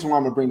reason why I'm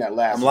going to bring that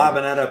last. I'm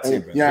lobbing that up to you,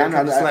 bro. Yeah,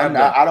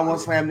 I don't want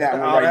to slam that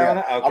one right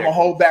now. I'm going to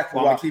hold back for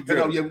a while.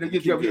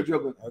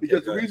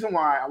 Because the reason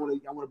why I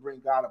want to bring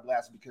God up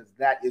last because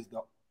that is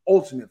the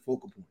ultimate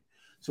focal point.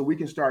 So we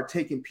can start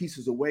taking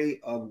pieces away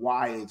of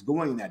why it's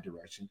going in that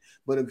direction,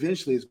 but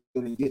eventually it's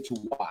going to get to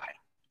why.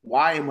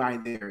 Why am I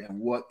there and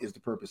what is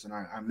the purpose? And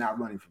I'm not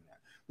running from that.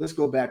 Let's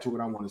go back to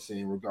what I want to say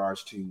in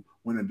regards to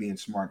women being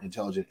smart,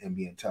 intelligent, and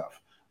being tough.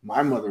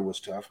 My mother was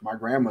tough. My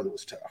grandmother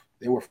was tough.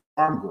 They were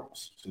farm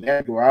girls. So they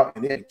had to go out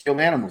and they had to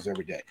kill animals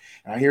every day.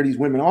 And I hear these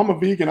women, I'm a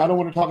vegan. I don't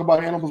want to talk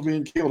about animals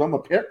being killed. I'm a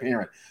pet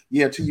parent.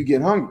 Yeah, till you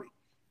get hungry.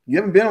 You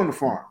haven't been on the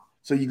farm.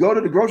 So you go to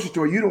the grocery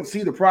store, you don't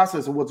see the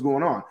process of what's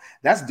going on.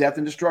 That's death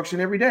and destruction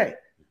every day.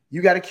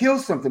 You got to kill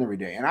something every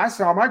day. And I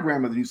saw my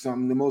grandmother do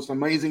something, the most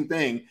amazing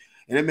thing,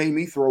 and it made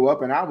me throw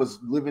up. And I was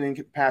living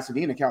in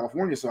Pasadena,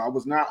 California, so I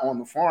was not on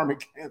the farm in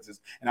Kansas.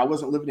 And I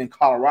wasn't living in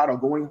Colorado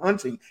going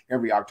hunting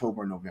every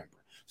October and November.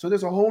 So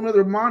there's a whole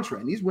nother mantra.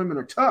 And these women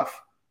are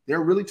tough.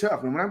 They're really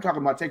tough. And when I'm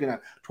talking about taking a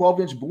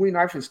 12-inch Bowie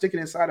knife and sticking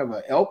inside of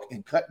an elk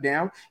and cut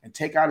down and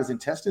take out his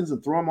intestines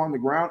and throw him on the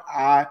ground,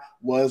 I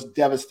was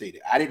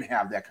devastated. I didn't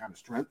have that kind of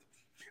strength.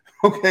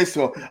 Okay,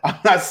 so I'm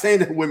not saying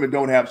that women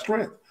don't have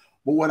strength.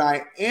 But what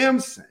I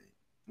am saying,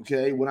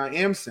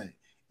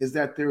 is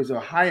that there's a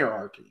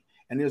hierarchy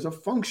and there's a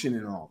function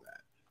in all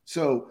that.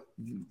 So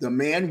the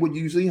man would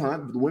usually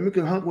hunt. The women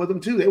could hunt with him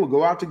too. They would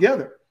go out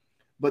together.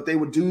 But they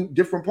would do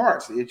different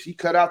parts. If he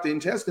cut out the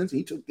intestines,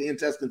 he took the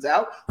intestines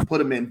out, put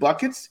them in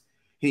buckets.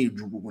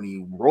 When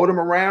he rode them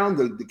around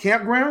the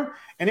campground,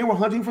 and they were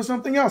hunting for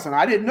something else. And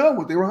I didn't know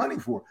what they were hunting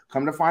for.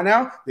 Come to find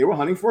out, they were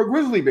hunting for a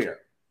grizzly bear.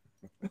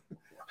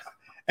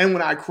 And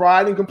when I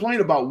cried and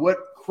complained about what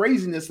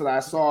craziness that I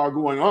saw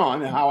going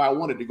on and how I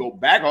wanted to go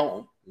back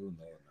home,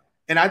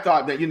 and I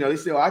thought that, they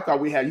said, I thought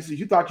we had, he said,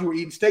 you thought you were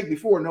eating steak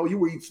before. No, you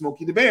were eating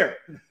Smokey the Bear.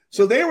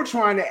 So they were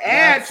trying to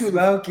add to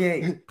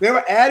they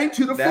were adding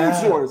to the food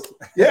source.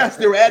 Yes,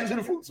 they were adding to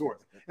the food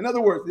source. In other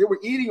words, they were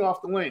eating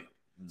off the land.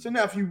 So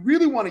now if you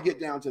really want to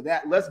get down to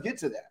that, let's get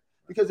to that.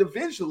 Because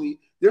eventually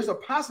there's a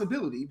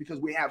possibility because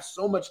we have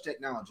so much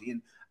technology.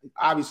 And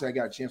obviously I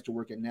got a chance to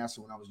work at NASA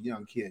when I was a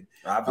young kid.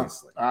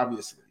 Obviously.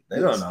 They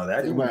don't know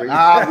that.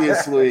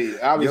 Obviously.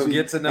 You'll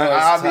get to know.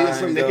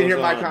 Obviously, they can hear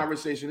my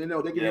conversation. They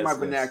know. They can hear my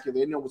vernacular.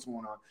 They know what's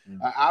going on.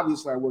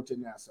 Obviously, I worked at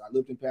NASA. I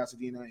lived in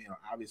Pasadena.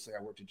 Obviously,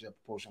 I worked at Jet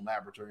Propulsion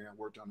Laboratory and I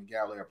worked on the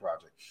Galileo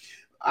project.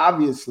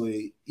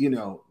 Obviously,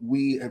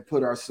 we have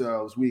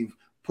we've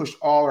pushed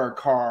all our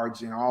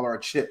cards and all our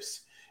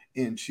chips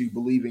into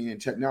believing in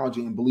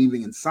technology and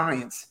believing in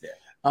science.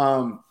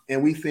 Yeah.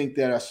 And we think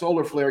that a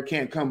solar flare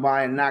can't come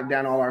by and knock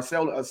down all our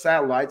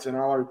satellites and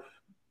all our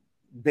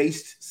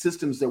based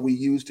systems that we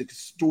use to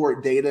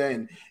store data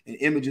and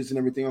images and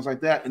everything else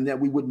like that, and that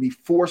we wouldn't be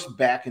forced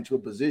back into a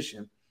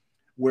position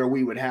where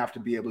we would have to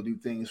be able to do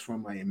things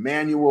from a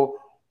manual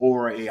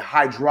or a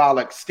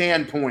hydraulic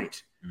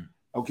standpoint,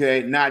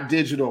 okay, not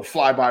digital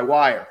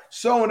fly-by-wire.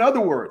 So in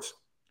other words,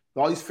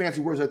 all these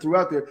fancy words I threw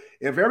out there.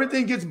 If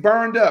everything gets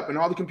burned up and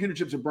all the computer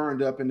chips are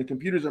burned up and the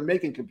computers are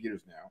making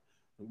computers now,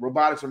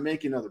 robotics are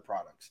making other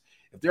products.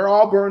 If they're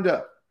all burned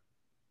up,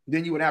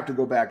 then you would have to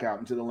go back out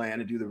into the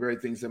land and do the very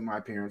things that my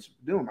parents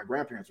were doing, my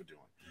grandparents were doing.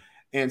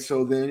 And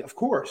so then, of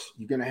course,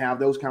 you're going to have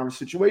those kind of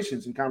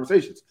situations and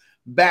conversations.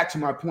 Back to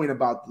my point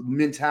about the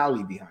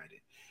mentality behind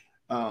it.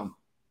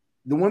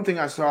 The one thing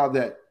I saw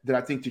that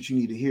I think that you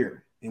need to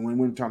hear, and when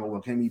we're talking about,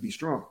 well, can you be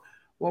strong?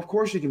 Well, of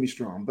course you can be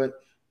strong. But,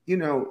 you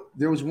know,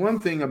 there was one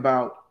thing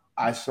about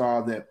I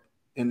saw that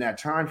in that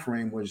time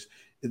frame was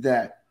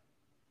that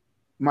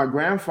my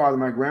grandfather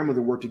and my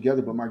grandmother worked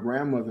together, but my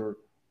grandmother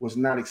was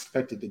not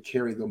expected to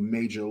carry the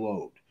major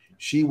load.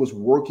 She was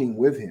working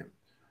with him.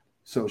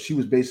 So she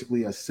was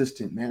basically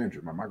assistant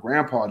manager. My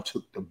grandpa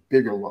took the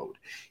bigger load.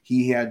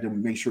 He had to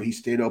make sure he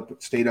stayed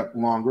up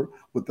longer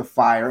with the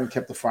fire and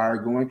kept the fire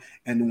going.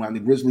 And when the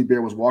grizzly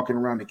bear was walking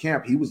around the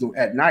camp,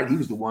 at night he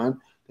was the one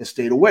that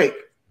stayed awake.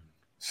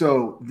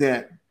 So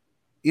that,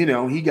 you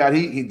know,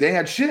 they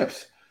had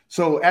shifts.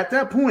 So at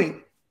that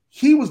point,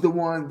 he was the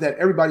one that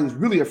everybody was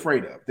really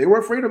afraid of. They were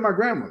afraid of my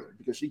grandmother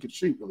because she could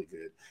shoot really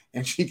good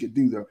and she could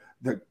do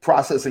the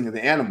processing of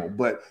the animal.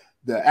 But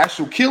the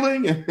actual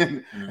killing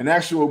and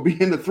actual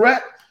being the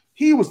threat,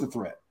 he was the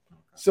threat.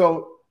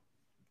 So,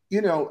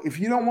 you know, if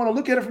you don't want to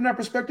look at it from that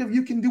perspective,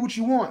 you can do what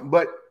you want.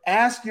 But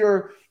ask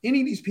any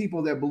of these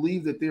people that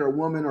believe that they're a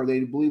woman or they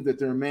believe that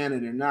they're a man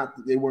and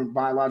they weren't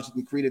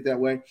biologically created that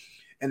way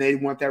and they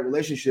want that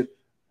relationship.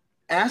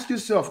 Ask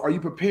yourself, are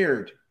you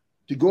prepared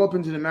to go up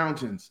into the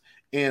mountains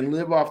and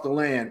live off the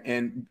land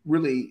and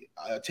really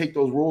take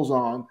those roles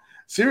on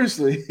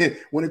seriously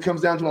when it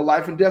comes down to a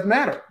life and death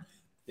matter?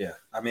 Yeah,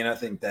 I mean, I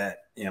think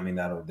that,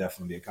 that'll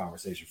definitely be a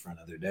conversation for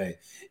another day.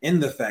 In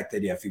the fact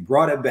that, if you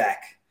brought it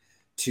back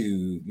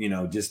to,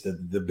 just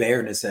the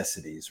bare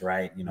necessities,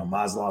 right?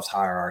 Maslow's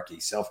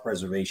hierarchy,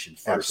 self-preservation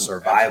first,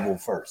 survival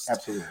first.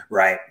 Absolutely.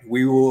 Right.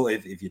 We will,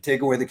 if you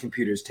take away the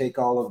computers, take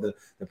all of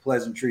the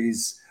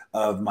pleasantries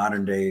of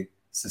modern day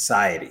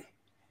society,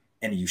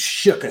 and you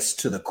shook us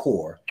to the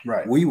core,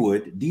 right, we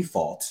would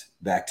default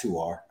back to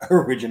our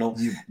original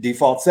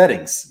default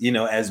settings,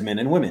 as men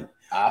and women.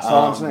 That's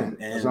all I'm saying.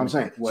 That's what I'm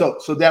saying.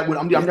 So that would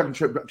I'm not going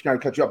to try to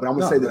cut you up, but I'm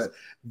going to say this.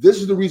 This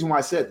is the reason why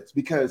I said this,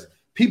 because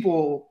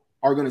people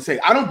are going to say,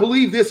 I don't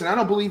believe this and I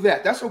don't believe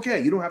that. That's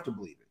okay. You don't have to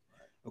believe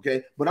it.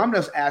 Okay. But I'm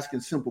just asking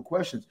simple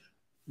questions.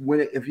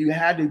 If you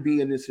had to be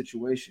in this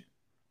situation,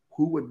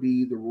 who would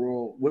be the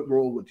role? What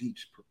role would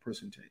each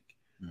person take?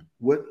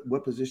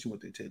 What position would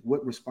they take?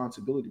 What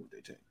responsibility would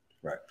they take?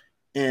 Right.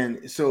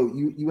 And so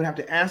you would have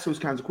to ask those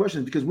kinds of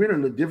questions because we're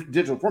in a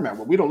digital format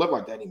where we don't live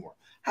like that anymore.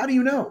 How do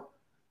you know?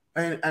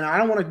 And I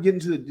don't want to get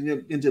into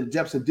the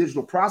depths of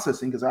digital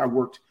processing because I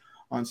worked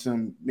on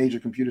some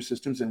major computer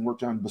systems and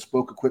worked on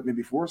bespoke equipment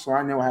before, so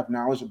I know I have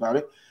knowledge about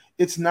it.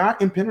 It's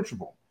not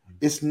impenetrable.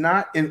 It's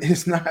not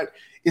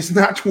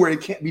to where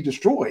it can't be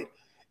destroyed.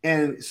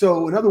 And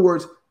so, in other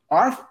words,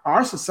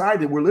 our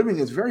society that we're living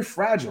in is very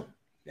fragile.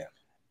 Yeah.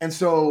 And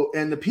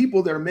the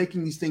people that are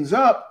making these things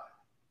up,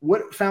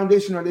 what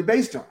foundation are they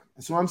based on?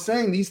 And so I'm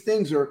saying these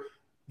things are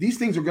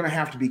going to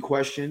have to be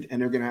questioned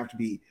and they're going to have to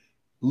be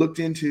looked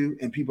into,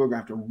 and people are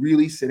going to have to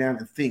really sit down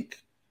and think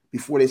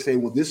before they say,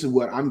 well, this is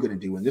what I'm going to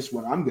do and this is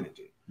what I'm going to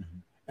do. Mm-hmm.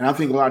 And I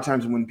think a lot of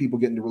times when people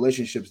get into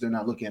relationships, they're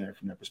not looking at it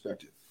from that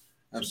perspective.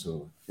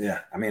 Absolutely. Yeah.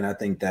 I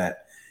think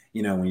that,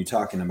 when you're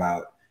talking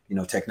about,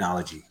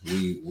 technology,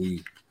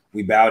 we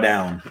bow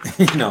down,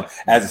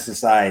 as a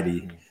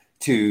society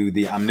to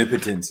the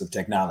omnipotence of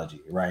technology,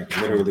 right?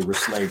 Literally, we're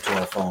slave to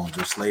our phones,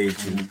 we're slave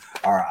to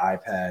our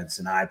iPads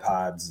and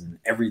iPods and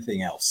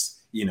everything else.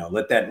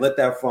 Let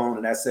that phone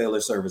and that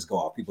cellular service go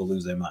off. People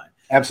lose their mind.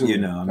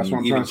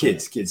 Absolutely. Even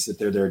kids sit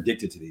there, they're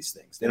addicted to these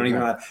things. They don't even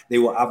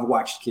know. I've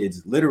watched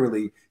kids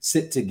literally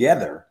sit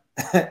together,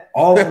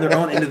 all on their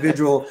own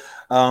individual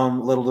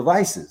little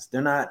devices.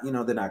 They're not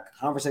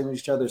conversating with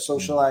each other,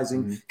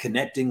 socializing,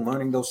 connecting,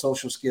 learning those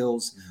social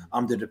skills.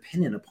 They're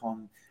dependent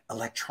upon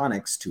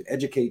electronics to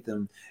educate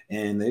them,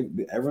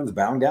 and everyone's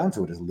bowing down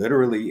to it. It's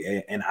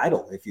literally an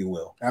idol, if you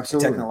will.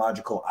 Absolutely. A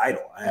technological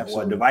idol. And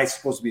a device is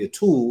supposed to be a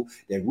tool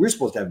that we're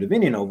supposed to have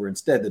dominion over.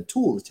 Instead, the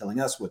tool is telling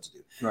us what to do.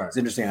 Right. It's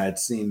interesting. I had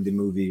seen the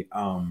movie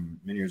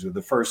many years ago,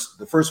 the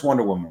first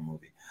Wonder Woman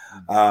movie.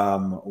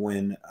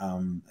 When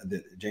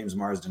James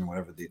Marsden,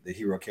 whatever the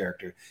hero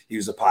character, he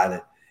was a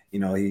pilot.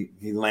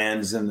 He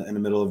lands in the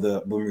middle of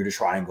the Bermuda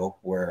Triangle,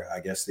 where I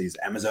guess these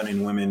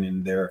Amazonian women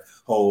and their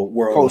whole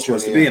world was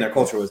supposed to be, and their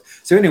culture was.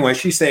 So anyway,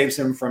 she saves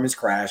him from his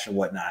crash and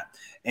whatnot.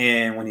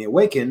 And when he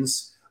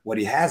awakens, what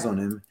he has on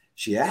him,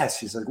 she asks,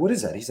 she's like, "What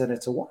is that?" He said,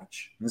 "It's a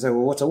watch." And he's like,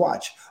 "Well, what's a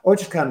watch?" "Oh, it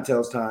just kind of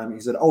tells time." He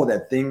said, "Oh,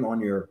 that thing on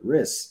your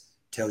wrist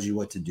tells you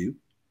what to do."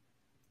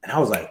 And I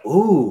was like,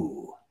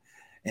 "Ooh."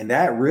 And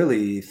that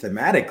really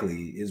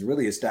thematically is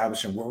really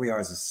establishing where we are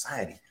as a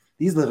society.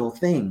 These little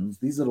things,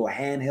 these little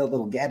handheld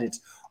little gadgets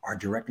are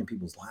directing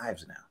people's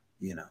lives now,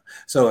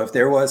 So if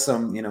there was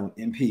some,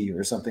 MP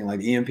or something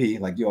like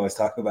EMP, like you always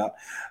talk about,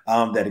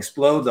 that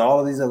explodes all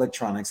of these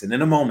electronics, and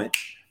in a moment,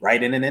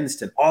 right, in an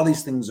instant, all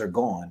these things are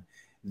gone,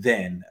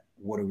 then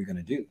what are we going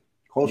to do?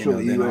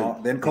 Culturally,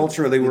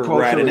 culturally,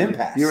 we're at an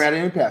impasse. You're at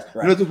an impasse.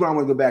 Right. This is what I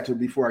want to go back to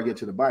before I get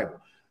to the Bible.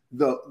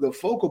 The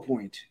focal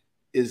point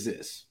is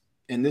this,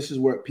 and this is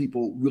what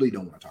people really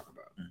don't want to talk about.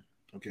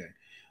 Okay,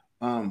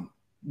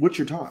 what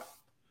you're taught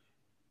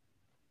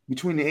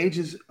between the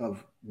ages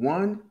of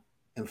 1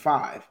 and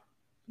 5,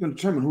 you're going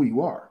to determine who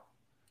you are.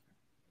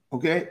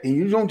 Okay, and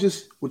you don't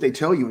just what they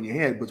tell you in your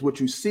head, but what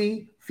you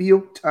see,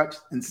 feel, touch,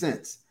 and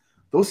sense.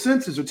 Those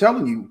senses are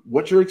telling you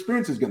what your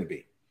experience is going to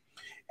be.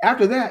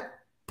 After that,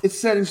 it's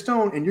set in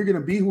stone, and you're going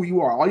to be who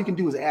you are. All you can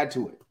do is add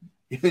to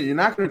it. You're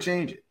not going to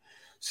change it.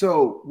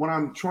 So what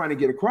I'm trying to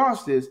get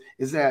across is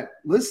that,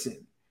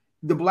 listen,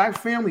 the Black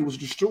family was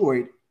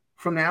destroyed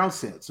from the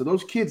outset. So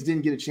those kids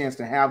didn't get a chance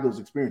to have those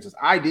experiences.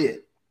 I did.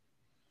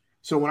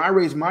 So when I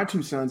raised my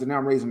 2 sons and now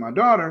I'm raising my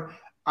daughter,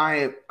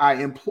 I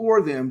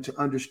implore them to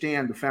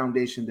understand the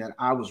foundation that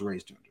I was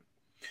raised under.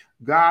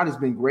 God has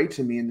been great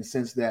to me in the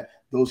sense that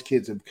those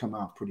kids have come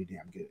out pretty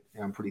damn good,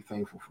 and I'm pretty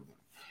thankful for them.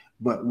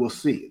 But we'll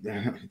see.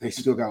 They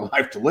still got a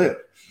life to live.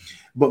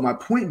 But my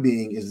point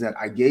being is that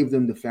I gave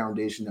them the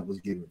foundation that was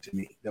given to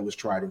me, that was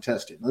tried and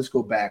tested. Let's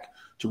go back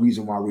to the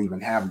reason why we're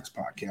even having this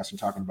podcast and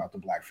talking about the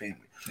Black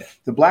family. Yeah.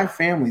 The Black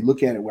family,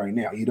 look at it right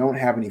now. You don't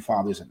have any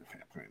fathers in the family.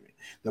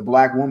 The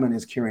Black woman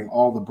is carrying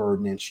all the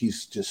burden, and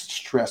she's just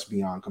stressed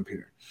beyond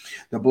compare.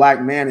 The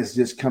Black man is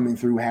just coming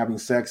through having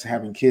sex,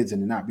 having kids,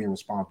 and not being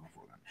responsible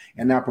for them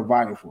and not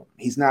providing for them.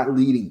 He's not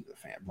leading the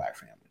Black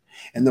family.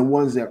 And the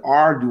ones that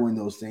are doing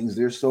those things,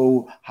 they're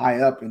so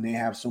high up and they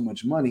have so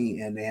much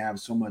money and they have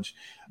so much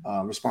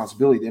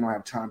responsibility. They don't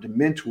have time to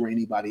mentor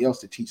anybody else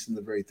to teach them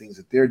the very things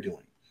that they're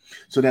doing.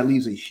 So that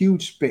leaves a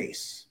huge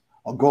space,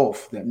 a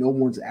gulf that no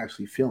one's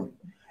actually filling.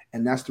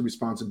 And that's the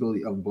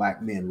responsibility of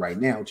Black men right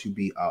now, to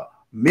be a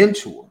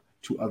mentor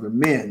to other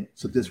men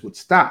so this would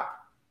stop.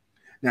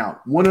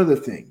 Now, one other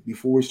thing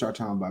before we start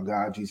talking about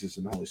God, Jesus,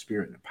 and the Holy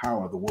Spirit and the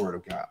power of the Word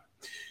of God.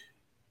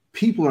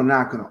 People are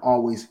not going to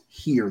always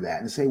hear that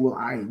and say, well,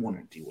 I want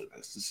to deal with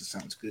this. This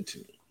sounds good to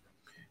me.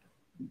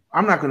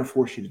 I'm not going to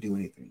force you to do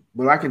anything,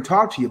 but I can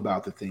talk to you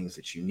about the things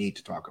that you need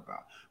to talk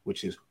about,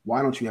 which is,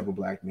 why don't you have a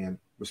Black man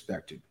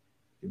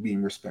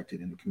being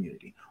respected in the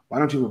community? Why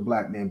don't you have a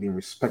Black man being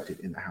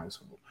respected in the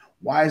household?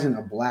 Why isn't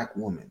a Black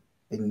woman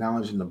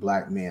acknowledging the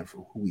Black man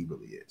for who he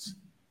really is,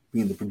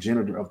 being the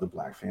progenitor of the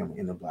Black family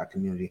in the Black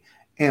community?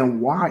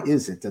 And why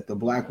is it that the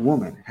Black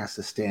woman has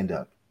to stand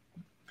up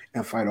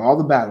and fight all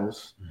the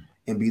battles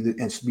and be the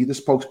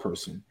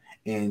spokesperson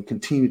and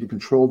continue to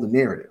control the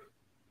narrative?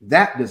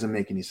 That doesn't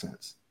make any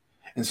sense.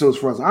 And so as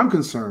far as I'm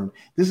concerned,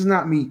 this is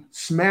not me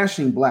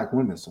smashing Black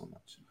women so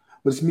much,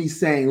 but it's me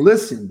saying,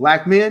 listen,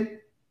 Black men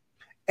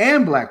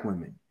and Black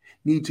women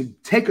need to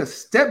take a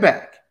step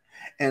back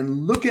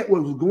and look at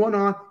what was going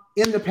on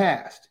in the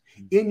past,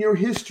 in your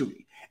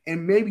history.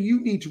 And maybe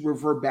you need to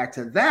revert back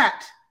to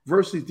that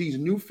versus these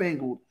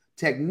newfangled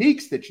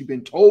techniques that you've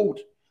been told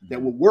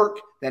that will work,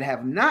 that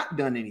have not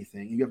done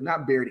anything. You have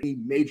not bared any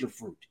major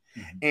fruit.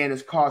 Mm-hmm. And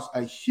it's caused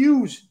a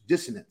huge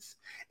dissonance.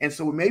 And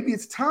so maybe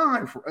it's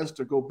time for us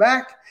to go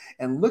back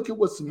and look at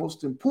what's the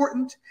most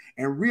important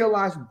and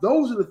realize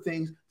those are the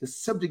things that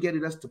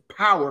subjugated us to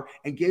power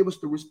and gave us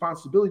the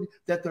responsibility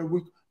that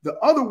the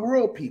other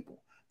world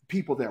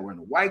people that were in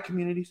the white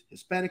communities,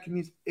 Hispanic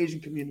communities, Asian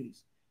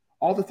communities,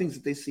 all the things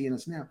that they see in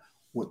us now,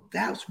 well,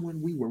 that's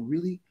when we were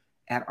really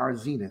at our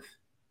zenith,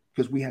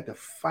 because we had to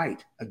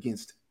fight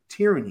against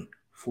tyranny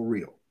for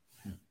real.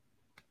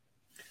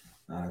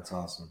 That's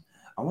awesome.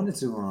 I wanted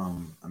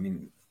to,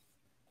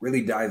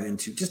 really dive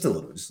into just a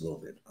little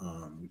bit.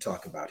 We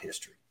talk about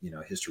history.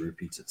 History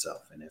repeats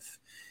itself, and if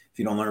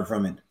you don't learn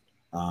from it,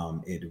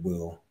 it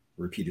will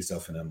repeat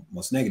itself in a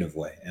most negative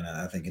way. And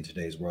I think in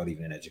today's world,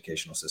 even in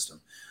educational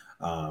system,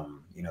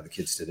 the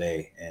kids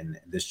today and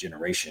this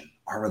generation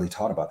aren't really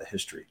taught about the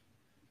history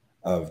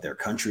of their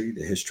country,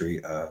 the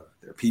history of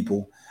their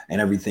people,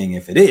 and everything.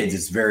 If it is,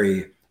 it's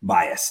very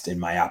biased and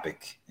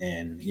myopic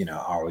and,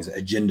 always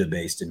agenda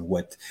based in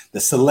what the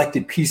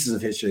selected pieces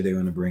of history they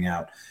want to bring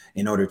out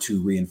in order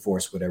to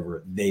reinforce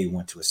whatever they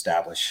want to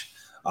establish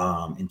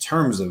in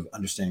terms of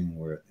understanding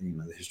where,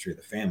 the history of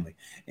the family.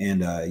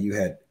 And you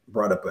had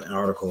brought up an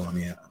article.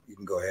 You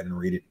can go ahead and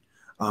read it.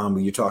 But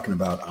you're talking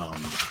about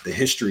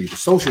the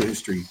social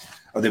history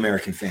of the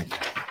American family,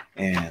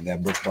 and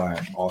that book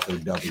by author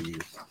W.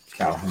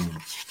 Calhoun.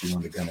 If you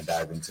want to kind of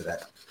dive into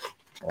that.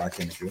 Well, I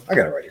can't do it. I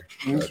got it right here.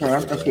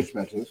 Let's switch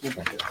back to this.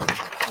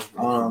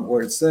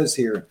 Where it says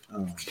here,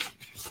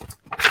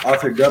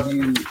 author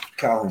W.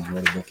 Calhoun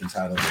wrote a book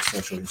entitled The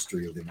Social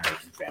History of the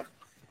American Family.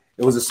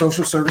 It was a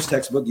social service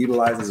textbook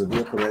utilized as a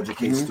vehicle to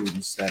educate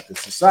students that the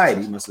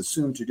society must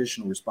assume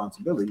traditional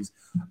responsibilities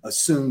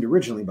assumed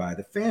originally by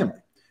the family.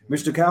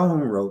 Mr.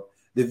 Calhoun wrote,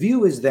 "The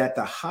view is that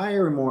the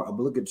higher and more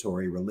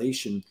obligatory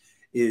relation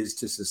is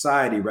to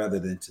society rather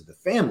than to the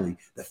family.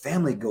 The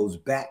family goes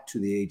back to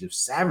the age of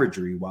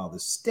savagery while the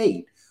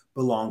state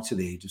belonged to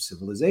the age of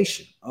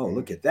civilization." Oh,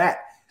 look at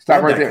that.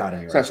 Stop right there.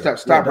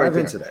 Stop right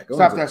there.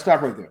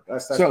 Stop right there.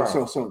 That's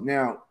so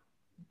now,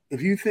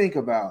 if you think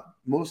about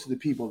most of the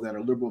people that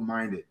are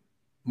liberal-minded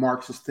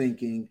Marxist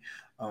thinking,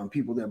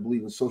 people that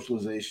believe in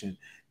socialization,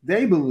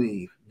 they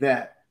believe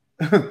that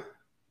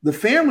the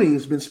family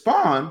has been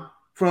spawned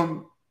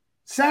from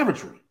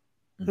savagery.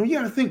 And you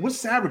got to think, what's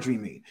savagery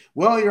mean?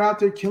 Well, you're out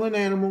there killing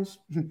animals,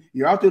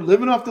 you're out there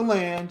living off the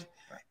land,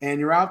 and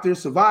you're out there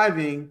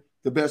surviving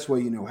the best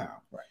way you know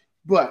how. Right.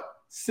 But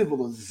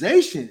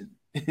civilization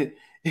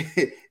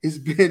has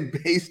been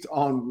based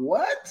on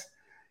what?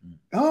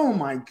 Oh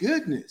my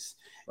goodness.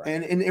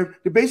 Right. And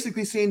they're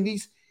basically saying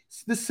this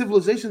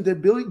civilization they're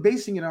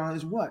basing it on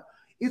is what?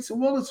 It's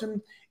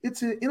an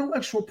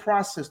intellectual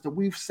process that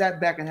we've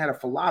sat back and had a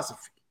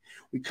philosophy.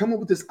 We come up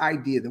with this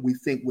idea that we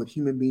think what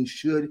human beings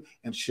should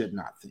and should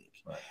not think.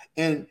 Right.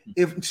 And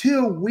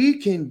until we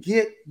can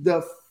get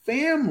the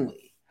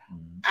family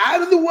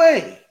out of the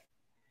way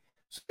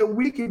so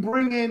we can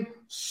bring in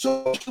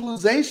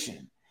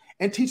socialization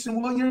and teach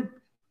them, well,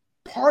 you're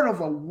part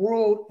of a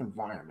world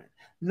environment,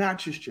 not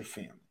just your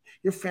family.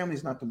 Your family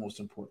is not the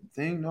most important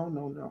thing.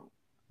 No.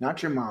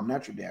 Not your mom,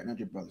 not your dad, not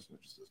your brothers, not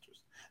your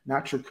sisters,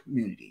 not your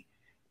community.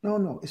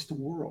 No, it's the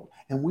world.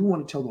 And we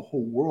want to tell the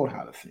whole world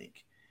how to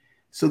think.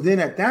 So then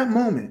at that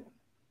moment,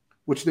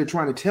 which they're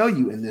trying to tell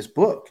you in this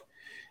book,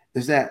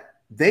 is that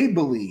they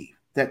believe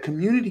that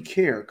community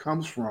care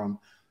comes from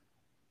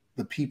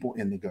the people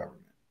in the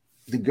government.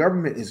 The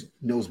government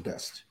knows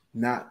best,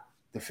 not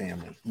the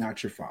family,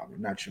 not your father,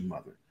 not your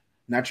mother,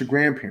 not your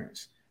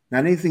grandparents,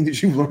 not anything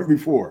that you've learned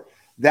before.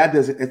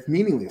 It's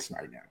meaningless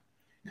right now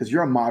because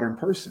you're a modern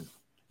person.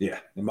 Yeah,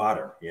 the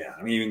modern. Yeah.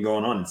 I mean, even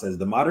going on, it says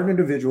the modern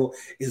individual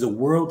is a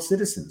world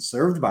citizen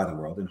served by the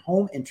world, and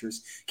home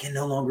interests can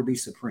no longer be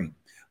supreme.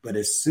 But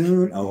as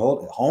soon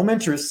home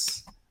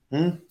interests,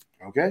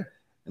 okay,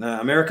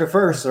 America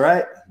first, all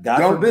right? God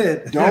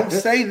forbid. Don't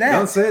say that.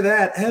 Don't say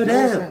that.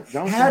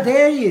 How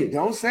dare you?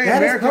 Don't say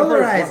that America is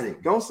polarizing.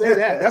 First. Don't say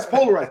that. That's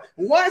polarizing.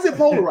 Why is it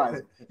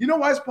polarizing? You know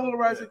why it's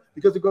polarizing?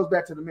 Because it goes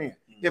back to the man.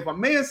 If a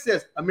man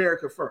says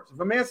America first, if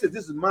a man says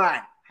this is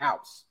my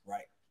house,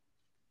 right?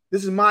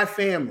 This is my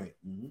family.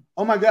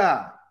 Oh my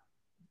God,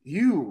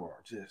 you're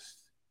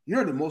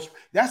the most.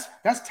 That's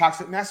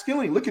toxic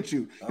masculinity. Look at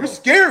you. You're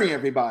scaring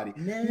everybody.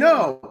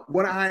 No,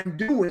 what I'm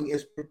doing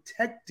is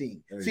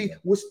protecting. See,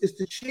 it's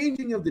the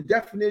changing of the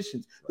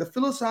definitions, the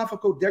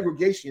philosophical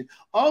degradation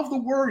of the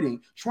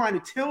wording, trying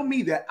to tell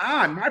me that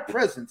my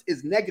presence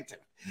is negative.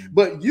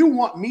 But you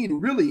want me to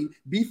really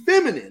be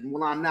feminine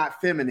when I'm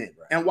not feminine.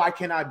 Right. And why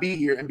can't I be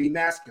here and be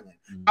masculine?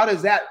 How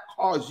does that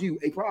cause you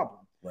a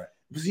problem? Right.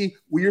 See,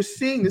 when you're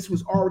seeing this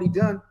was already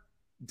done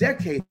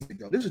decades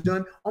ago. This was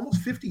done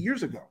almost 50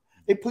 years ago.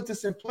 They put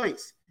this in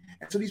place.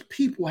 And so these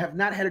people have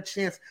not had a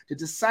chance to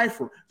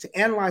decipher, to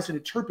analyze and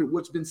interpret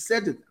what's been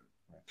said to them.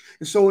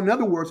 And so, in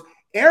other words,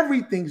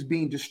 everything's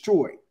being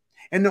destroyed.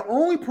 And the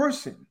only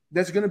person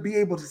that's going to be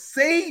able to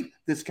save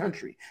this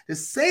country, to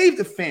save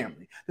the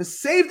family, to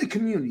save the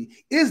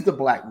community is the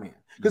black man.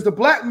 Because the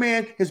black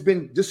man has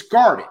been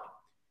discarded.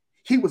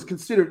 He was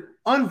considered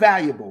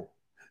unvaluable,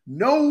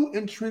 no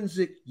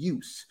intrinsic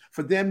use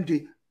for them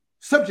to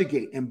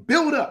subjugate and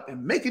build up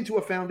and make into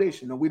a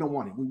foundation. No, we don't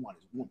want it. We want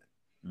his woman.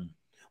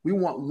 We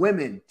want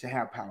women to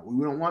have power.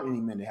 We don't want any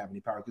men to have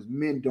any power because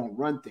men don't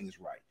run things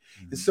right.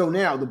 And so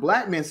now the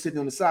black man sitting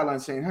on the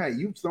sideline saying, hey,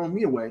 you've thrown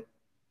me away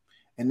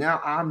and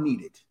now I'm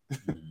needed.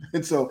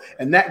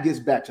 And that gets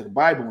back to the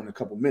Bible in a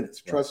couple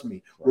minutes. Trust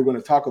me, we're going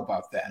to talk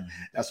about that.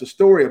 That's a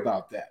story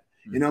about that.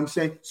 You know what I'm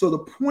saying? So the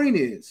point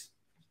is,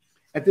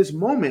 at this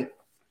moment,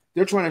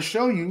 they're trying to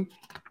show you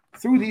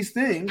through these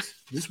things,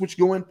 this which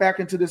going back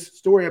into this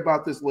story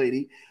about this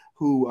lady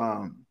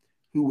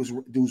who's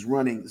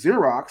running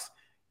Xerox,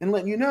 and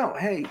letting you know,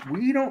 hey,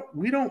 we don't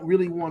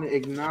really want to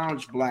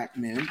acknowledge black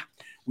men.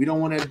 We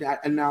don't want to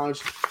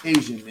acknowledge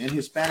Asian men,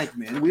 Hispanic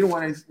men. We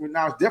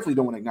definitely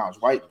don't want to acknowledge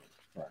white men.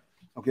 Right.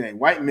 Okay,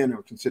 white men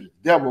are considered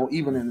the devil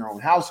even in their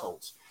own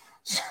households.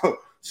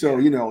 So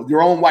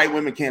your own white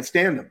women can't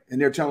stand them,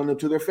 and they're telling them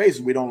to their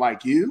faces, we don't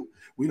like you,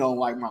 we don't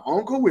like my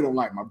uncle, we don't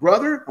like my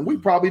brother, and we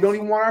probably don't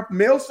even want our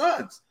male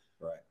sons.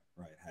 Right.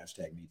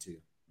 Hashtag me too.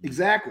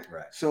 Exactly.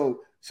 Right.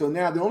 So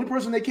now the only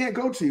person they can't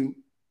go to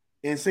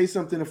and say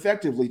something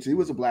effectively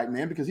to is a black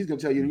man, because he's going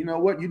to tell you, you know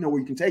what, you know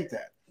where you can take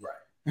that. Right.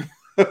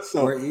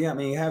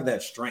 You have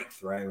that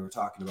strength, right? We're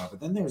talking about, but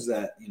then there's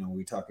that,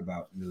 we talk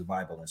about the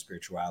Bible and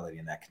spirituality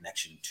and that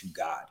connection to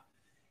God.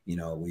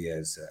 We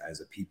as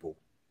a people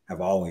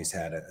have always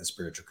had a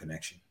spiritual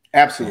connection.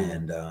 Absolutely.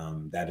 And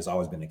that has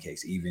always been the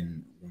case,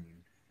 even when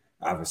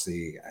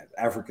obviously as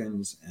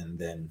Africans, and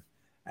then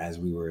as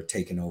we were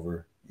taken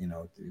over,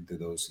 through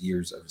those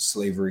years of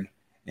slavery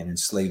and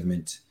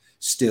enslavement.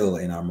 Still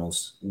in our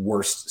most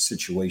worst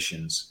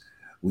situations,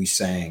 we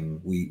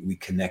sang, we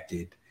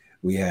connected,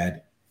 we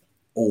had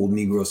old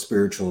Negro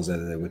spirituals,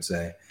 as they would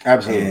say.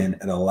 Absolutely. And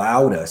it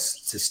allowed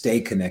us to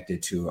stay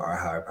connected to our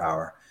higher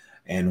power.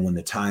 And when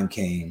the time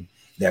came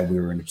that we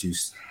were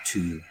introduced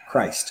to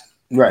Christ,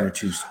 right?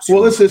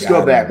 Well, let's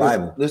go back.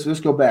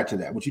 Let's go back to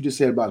that. What you just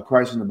said about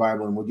Christ in the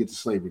Bible, and we'll get to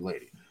slavery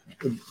later.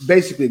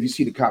 basically, if you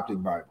see the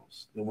Coptic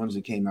Bibles, the ones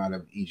that came out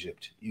of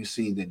Egypt, you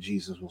see that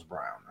Jesus was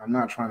brown. I'm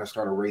not trying to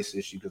start a race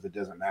issue because it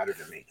doesn't matter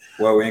to me.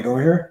 Well, we ain't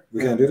going here.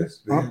 We can't do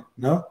this.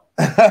 No,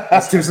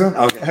 that's too soon.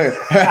 Okay,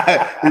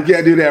 we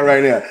can't do that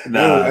right now.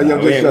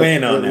 We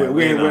ain't on that.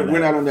 We're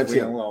not on that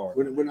tip.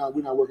 We're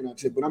not working on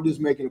tip. But I'm just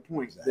making a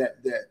point that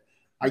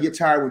I get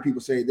tired when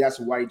people say that's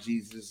white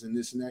Jesus and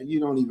this and that. You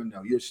don't even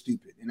know. You're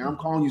stupid, and I'm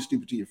calling you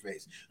stupid to your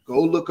face.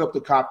 Go look up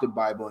the Coptic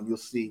Bible and you'll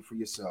see for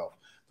yourself.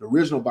 The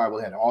original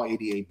Bible had all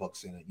 88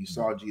 books in it. You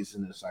saw Jesus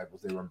and the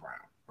disciples; they were brown,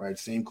 right?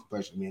 Same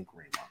question me and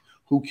Kareem are.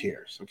 Who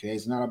cares? Okay,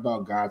 it's not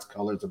about God's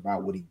color. It's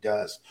about what He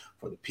does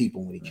for the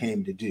people. When He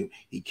came to do,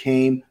 He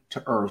came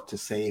to earth to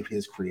save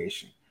His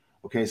creation.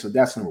 Okay, so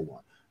that's number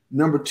one.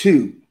 Number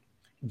two,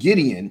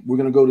 Gideon. We're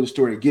going to go to the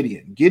story of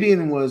Gideon.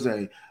 Gideon was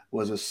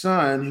a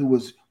son who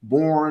was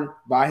born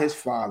by his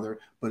father,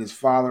 but his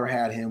father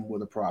had him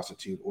with a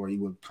prostitute, or he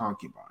was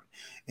concubine,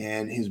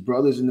 and his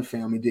brothers in the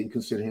family didn't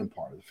consider him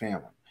part of the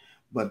family.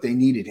 But they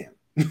needed him,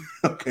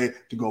 okay,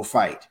 to go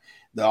fight.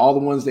 All the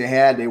ones they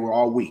had, they were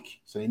all weak.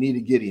 So they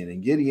needed Gideon.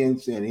 And Gideon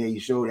said, hey,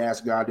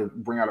 asked God to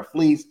bring out a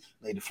fleece,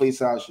 laid the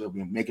fleece out, should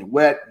make it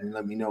wet, and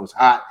let me know it's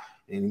hot.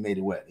 And he made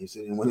it wet. He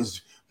said, and when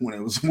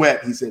it was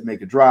wet, he said,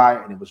 make it dry,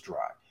 and it was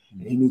dry.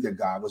 And he knew that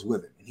God was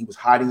with him. And he was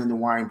hiding in the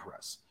wine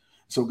press.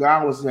 So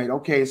God was saying,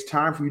 okay, it's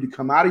time for you to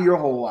come out of your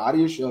hole, out of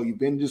your shell. You've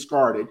been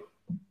discarded,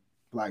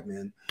 black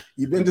men.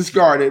 You've been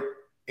discarded.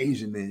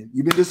 Asian men,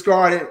 you've been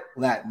discarded.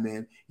 Latin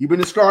men, you've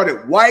been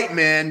discarded. White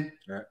men,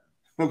 right.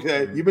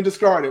 Okay, you've been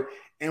discarded,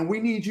 and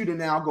we need you to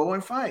now go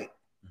and fight.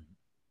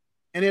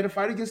 And they had to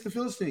fight against the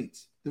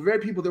Philistines, the very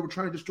people that were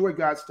trying to destroy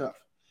God's stuff.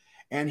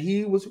 And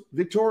he was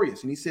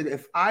victorious. And he said,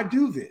 if I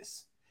do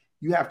this,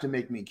 you have to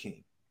make me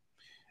king.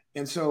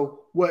 And so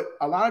what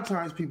a lot of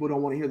times people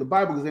don't want to hear the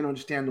Bible because they don't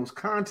understand those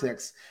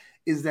contexts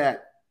is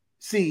that,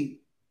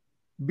 see,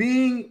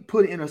 being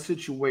put in a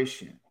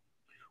situation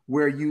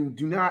where you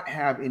do not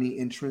have any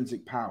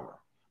intrinsic power,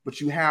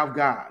 but you have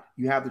God,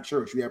 you have the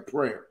church, you have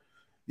prayer.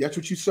 That's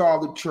what you saw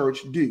the church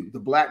do. The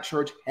black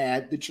church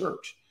had the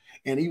church.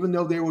 And even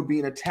though they were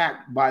being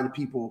attacked by the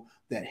people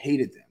that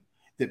hated them,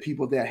 the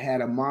people that had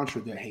a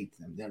mantra that hate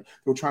them, that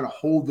they were trying to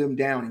hold them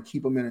down and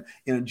keep them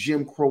in a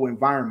Jim Crow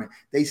environment,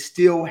 they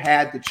still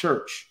had the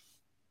church.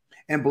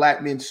 And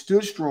black men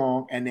stood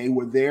strong, and they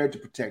were there to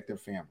protect their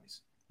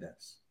families.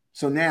 Yes.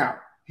 So now,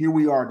 here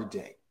we are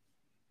today.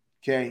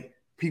 Okay?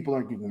 People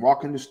can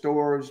walk into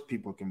stores.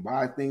 People can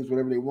buy things,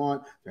 whatever they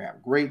want. They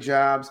have great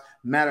jobs.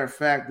 Matter of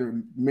fact, they're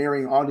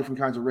marrying all different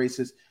kinds of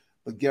races.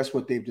 But guess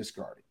what they've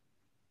discarded?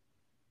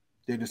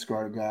 They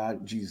discarded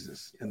God,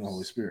 Jesus, and the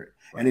Holy Spirit.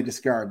 Right. And they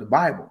discarded the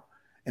Bible.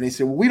 And they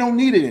said, well, we don't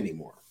need it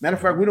anymore. Matter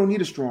of fact, we don't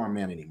need a strong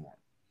man anymore.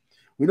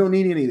 We don't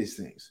need any of these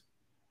things.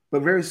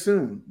 But very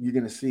soon, you're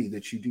going to see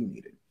that you do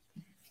need it.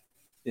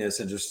 Yeah, it's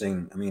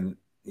interesting. I mean,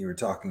 you were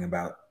talking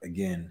about,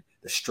 again,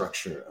 the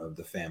structure of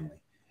the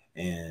family.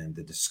 And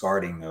the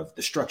discarding of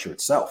the structure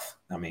itself.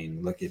 I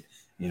mean, look at,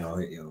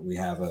 we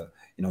have a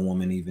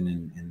woman even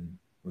in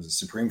was it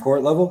Supreme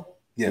Court level?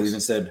 Yes. Who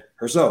even said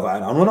herself, I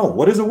don't know,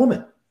 what is a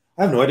woman?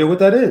 I have no idea what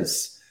that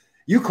is.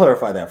 You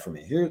clarify that for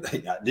me. Here,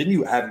 have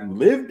you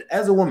lived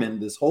as a woman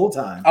this whole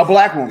time? A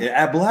black woman.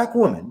 A black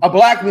woman. A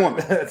black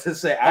woman. To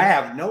say, I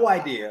have no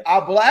idea.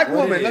 A black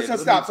woman. Let's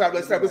stop.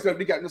 Let's stop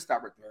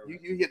right there.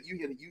 You hit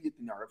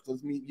the nerve. So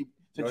since you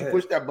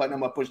push that button, I'm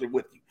gonna push it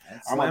with you.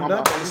 I'm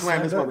gonna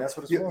slam this button. That's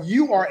what it's for.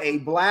 You are a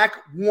black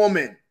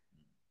woman.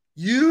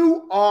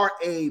 You are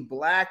a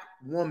black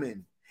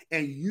woman,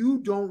 and you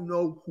don't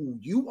know who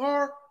you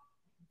are.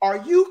 Are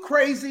you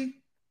crazy?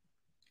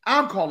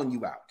 I'm calling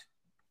you out.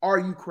 Are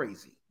you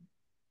crazy?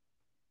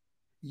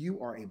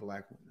 You are a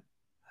black woman.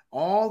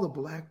 All the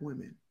black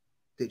women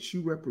that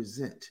you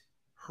represent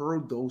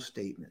heard those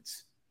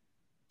statements,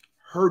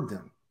 heard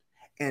them,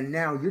 and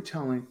now you're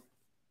telling,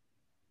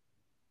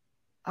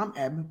 I'm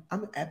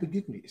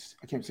ambiguous.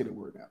 I can't say the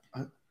word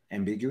now.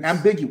 Ambiguous?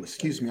 Ambiguous.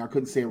 Excuse me. I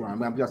couldn't say it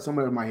right. I've got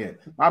somewhere in my head.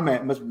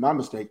 My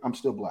mistake. I'm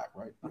still black,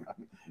 right?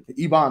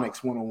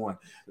 Ebonics 101.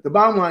 The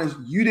bottom line is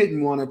you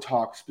didn't want to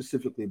talk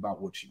specifically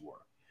about what you were.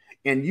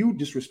 And you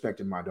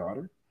disrespected my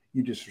daughter.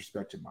 You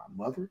disrespected my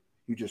mother.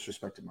 You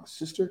disrespected my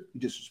sister. You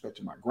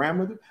disrespected my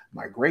grandmother,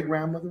 my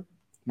great-grandmother,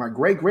 my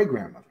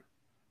great-great-grandmother.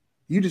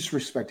 You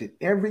disrespected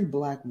every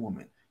black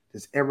woman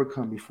that's ever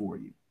come before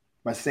you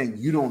by saying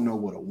you don't know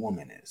what a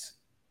woman is.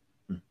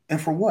 And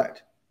for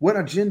what? What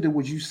agenda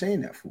was you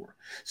saying that for?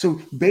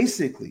 So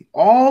basically,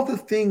 all the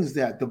things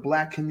that the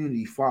black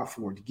community fought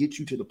for to get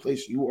you to the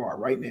place you are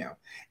right now.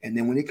 And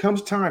then when it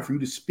comes time for you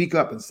to speak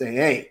up and say,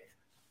 hey,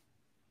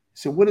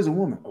 so what is a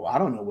woman? Oh, I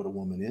don't know what a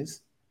woman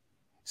is.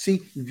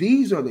 See,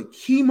 these are the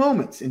key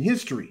moments in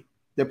history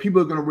that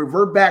people are going to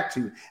revert back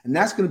to, and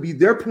that's going to be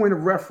their point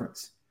of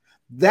reference.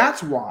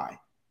 That's why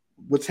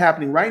what's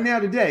happening right now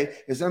today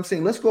is I'm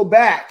saying, let's go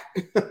back.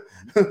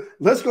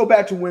 Let's go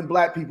back to when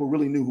black people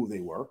really knew who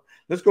they were.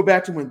 Let's go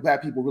back to when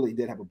black people really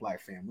did have a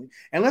black family.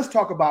 And let's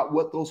talk about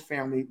what those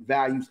family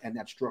values and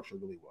that structure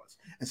really was.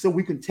 And so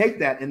we can take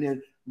that and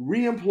then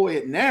re-employ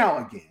it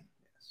now again.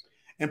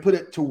 and put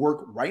it to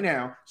work right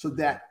now so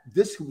that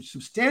this would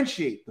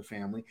substantiate the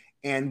family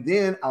and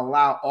then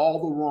allow all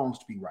the wrongs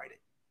to be righted.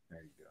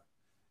 There you go.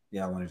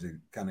 Yeah, I wanted to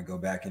kind of go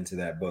back into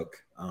that book.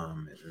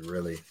 It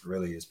really,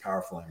 really is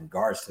powerful in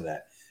regards to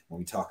that. When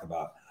we talk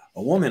about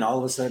a woman all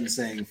of a sudden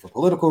saying for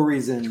political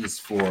reasons,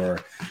 for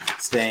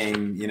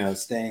staying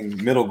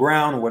middle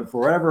ground,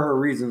 for whatever her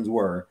reasons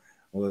were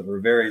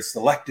very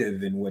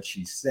selective in what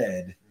she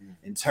said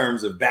in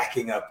terms of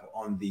backing up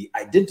on the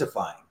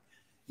identifying.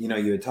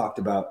 You had talked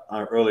about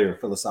earlier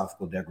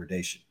philosophical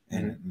degradation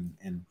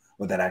and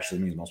what that actually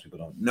means. Most people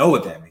don't know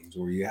what that means,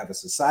 where you have a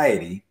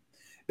society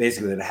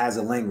basically that has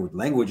a language.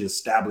 Language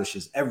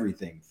establishes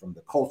everything from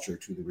the culture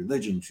to the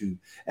religion to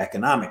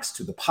economics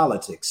to the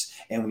politics.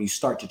 And when you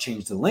start to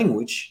change the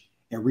language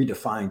and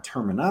redefine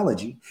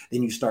terminology,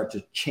 then you start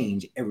to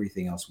change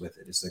everything else with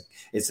it.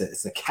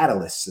 It's a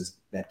catalyst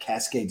that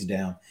cascades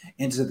down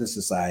into the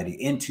society,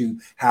 into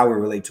how we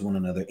relate to one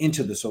another,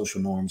 into the social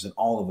norms, and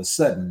all of a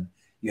sudden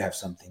you have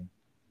something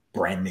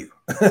brand new,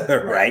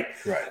 right?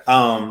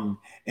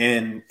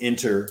 And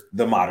enter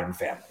the modern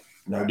family.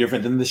 No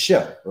different than the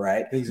show,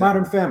 right? Exactly.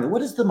 Modern family.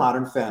 What is the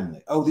modern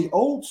family? Oh, the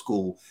old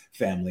school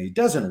family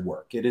doesn't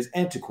work. It is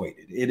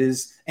antiquated. It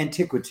is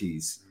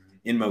antiquities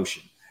in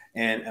motion.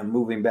 And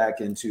moving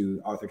back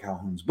into Arthur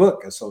Calhoun's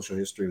book, A Social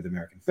History of the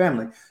American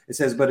Family, it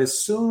says, but as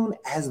soon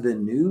as the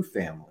new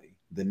family,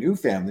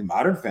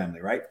 modern family,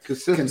 right?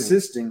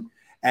 Consisting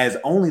as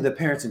only the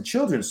parents and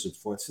children stood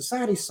forth,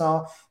 society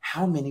saw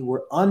how many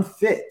were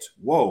unfit,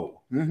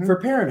 for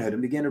parenthood,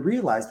 and began to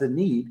realize the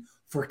need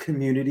for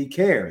community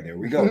care. There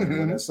we go.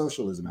 That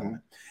socialism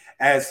element.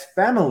 As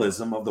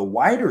familism of the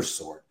wider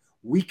sort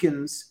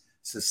weakens,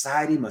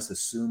 society must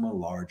assume a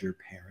larger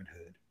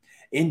parenthood.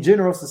 In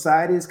general,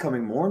 society is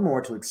coming more and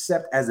more to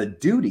accept as a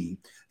duty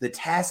the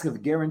task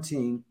of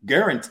guaranteeing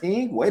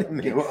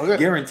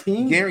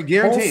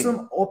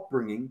wholesome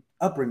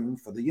upbringing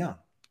for the young.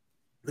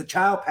 The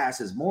child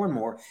passes more and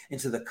more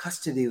into the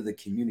custody of the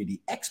community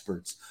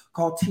experts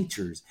called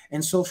teachers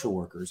and social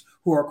workers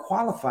who are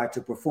qualified to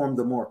perform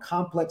the more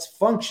complex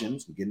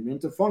functions. We're getting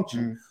into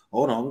function.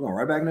 Hold on, we're going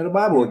right back into the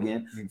Bible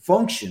again.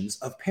 Functions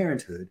of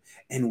parenthood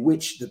in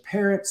which the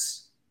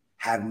parents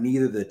have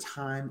neither the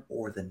time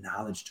or the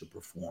knowledge to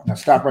perform. Now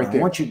stop right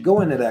there. I want you to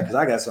go into that because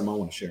I got something I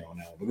want to share on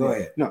that. But go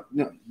ahead. No.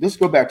 Let's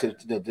go back to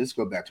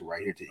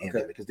right here to the end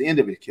of it, because the end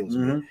of it kills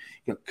me.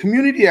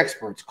 Community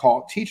experts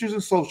called teachers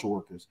and social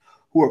workers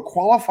who are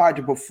qualified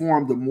to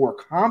perform the more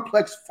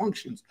complex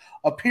functions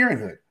of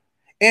parenthood,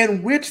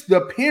 in which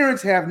the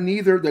parents have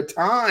neither the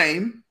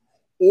time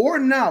or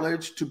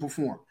knowledge to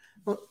perform.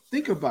 But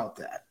think about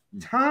that.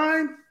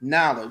 Time,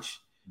 knowledge,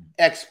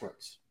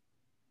 experts.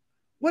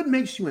 What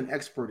makes you an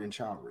expert in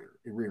child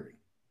rearing?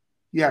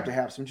 You have to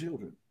have some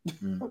children.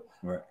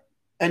 Right.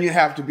 And you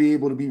have to be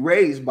able to be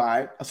raised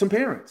by some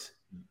parents.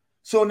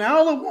 So now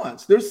all at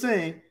once, they're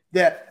saying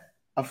that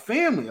a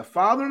family, a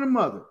father and a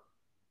mother,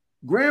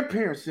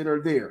 grandparents that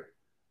are there,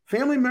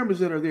 family members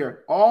that are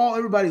there,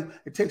 everybody,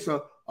 it takes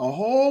a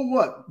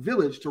whole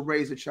village to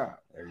raise a child.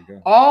 There you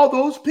go. All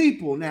those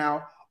people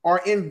now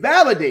are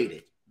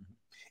invalidated.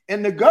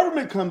 And the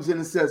government comes in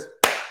and says,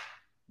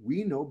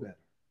 we know better.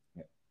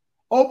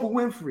 Oprah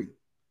Winfrey,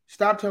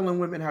 stop telling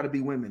women how to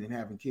be women and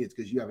having kids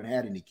because you haven't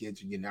had any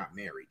kids and you're not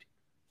married.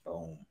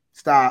 Boom.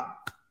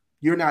 Stop.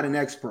 You're not an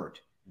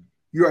expert.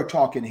 You're a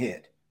talking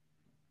head.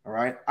 All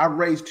right. I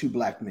raised 2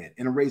 black men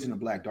and I'm raising a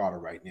black daughter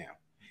right now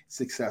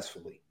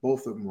successfully.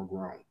 Both of them were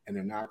grown and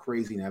they're not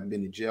crazy and haven't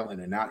been to jail and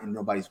they're not in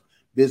nobody's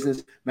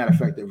business. Matter of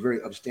fact, they're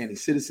very upstanding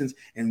citizens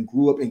and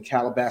grew up in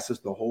Calabasas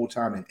the whole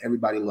time and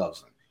everybody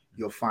loves them.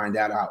 You'll find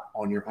that out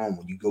on your own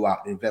when you go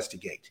out and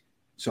investigate.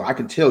 So I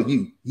can tell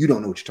you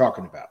don't know what you're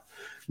talking about.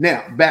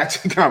 Now, back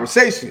to the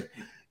conversation.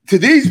 To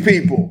these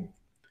people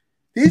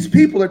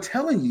are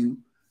telling you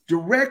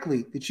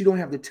directly that you don't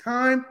have the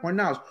time or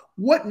knowledge.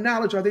 What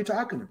knowledge are they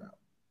talking about?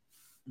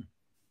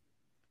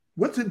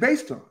 What's it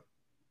based on?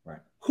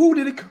 Right.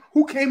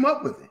 Who came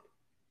up with it?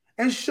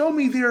 And show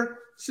me their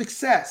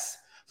success.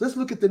 So let's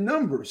look at the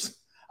numbers.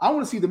 I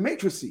want to see the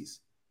matrices,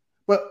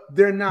 but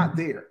they're not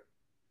there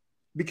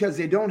because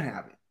they don't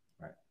have it.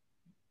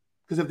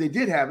 Because if they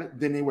did have it,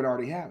 then they would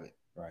already have it.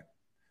 Right.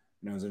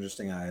 It was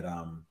interesting. I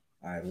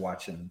had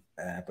watched an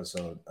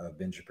episode of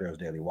Ben Shapiro's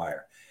Daily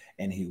Wire,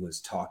 and he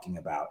was talking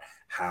about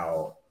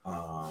how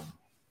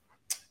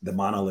the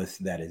monolith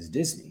that is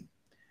Disney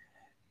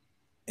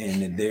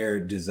and their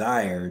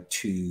desire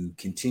to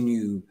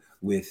continue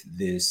with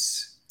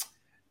this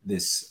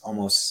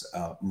almost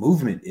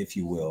movement, if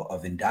you will,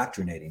 of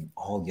indoctrinating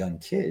all young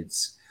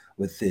kids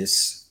with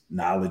this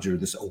knowledge or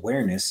this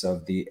awareness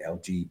of the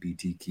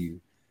LGBTQ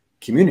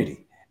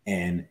community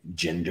and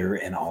gender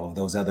and all of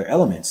those other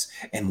elements.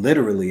 And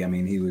literally,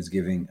 he was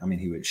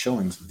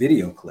showing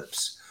video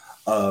clips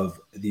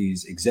of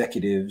these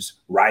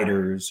executives,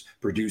 writers,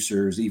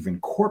 producers,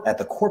 even at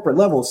the corporate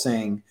level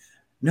saying,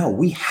 no,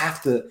 we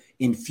have to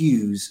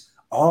infuse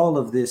all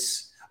of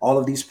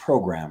these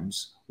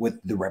programs with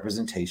the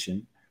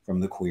representation from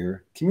the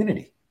queer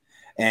community.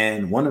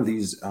 And one of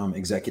these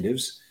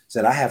executives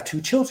said, I have 2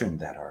 children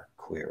that are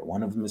queer.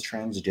 One of them is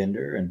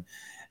transgender,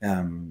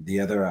 and the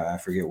other, I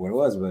forget what it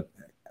was, but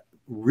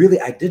really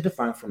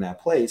identifying from that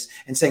place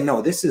and saying,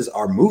 no, this is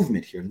our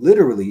movement here,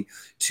 literally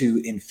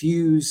to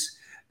infuse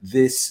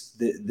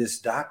this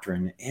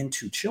doctrine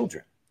into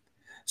children.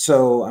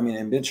 So, I mean,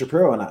 and Ben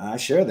Shapiro, and I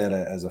share that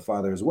as a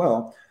father as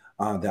well,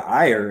 the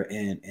ire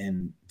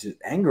and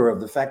anger of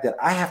the fact that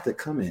I have to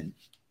come in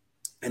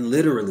and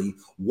literally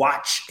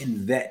watch and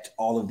vet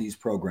all of these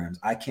programs.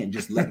 I can't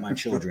just let my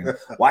children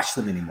watch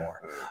them anymore.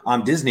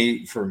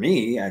 Disney, for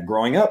me,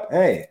 growing up,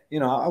 hey,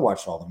 I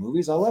watched all the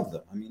movies. I love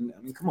them. I mean,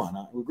 come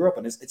on. We grew up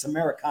on it's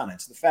Americana.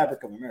 It's the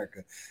fabric of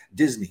America.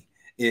 Disney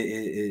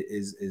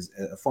is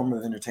a form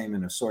of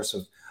entertainment, a source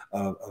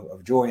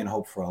of joy and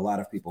hope for a lot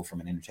of people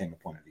from an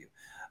entertainment point of view.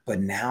 But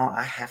now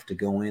I have to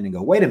go in and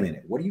go, wait a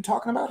minute, what are you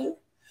talking about here?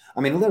 I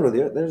mean,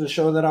 literally, there's a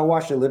show that I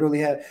watched that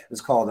literally it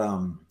was called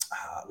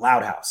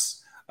Loud House.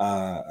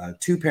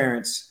 Two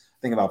parents, I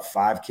think about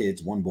 5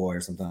 kids, 1 boy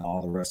or something,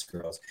 all the rest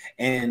girls.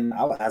 And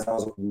as I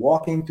was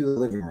walking through the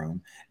living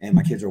room and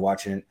my kids are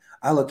watching it,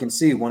 I look and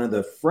see one of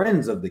the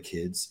friends of the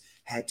kids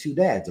had 2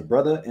 dads, a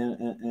brother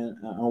and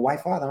a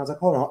white father. And I was like,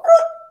 hold on,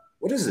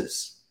 what is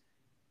this?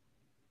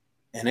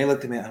 And they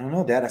looked at me, I don't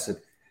know, Dad. I said,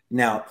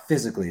 now,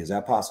 physically, is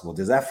that possible?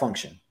 Does that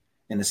function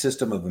in the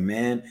system of a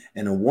man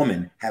and a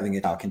woman having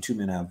a child? Can 2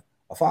 men have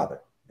a father?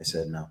 They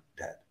said, no,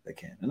 Dad, they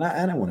can't. And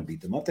I don't want to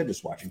beat them up. They're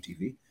just watching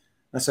TV.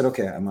 I said,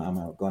 okay, I'm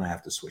going to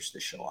have to switch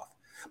this show off.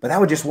 But that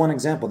was just one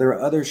example. There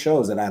are other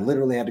shows that I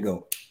literally had to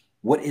go,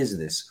 what is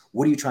this?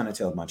 What are you trying to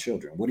tell my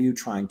children? What are you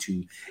trying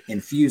to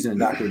infuse and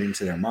indoctrinate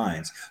into their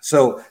minds?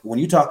 So when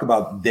you talk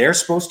about they're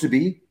supposed to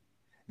be,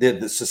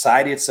 the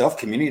society itself,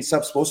 community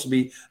itself, supposed to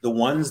be the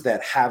ones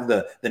that have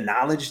the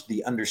knowledge,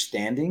 the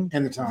understanding,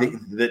 and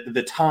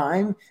the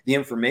time, the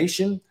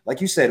information.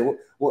 Like you said,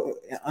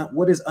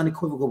 what is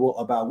unequivocal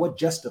about what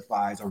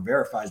justifies or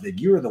verifies that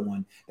you're the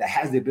one that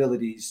has the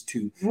abilities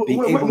to be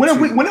able to?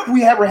 When have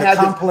we ever had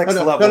complex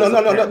this?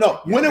 levels?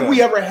 No. When have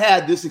we ever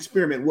had this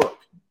experiment work?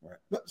 Right.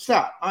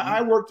 Stop.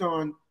 I worked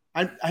on.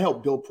 I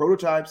helped build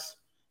prototypes.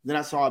 Then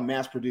I saw it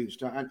mass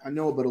produced. I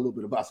know a little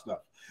bit about stuff.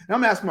 Now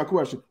I'm asking my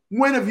question.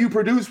 When have you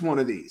produced one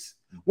of these?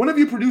 When have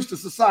you produced a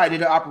society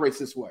that operates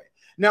this way?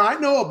 Now, I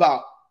know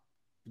about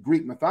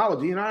Greek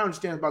mythology, and I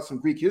understand about some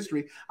Greek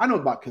history. I know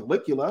about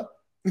Caligula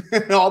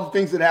and all the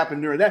things that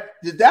happened during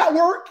that. Did that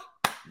work?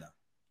 No.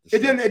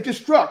 It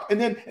just struck. And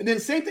then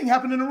same thing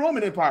happened in the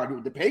Roman Empire.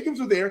 The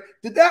pagans were there.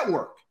 Did that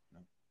work?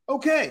 No.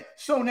 Okay.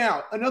 So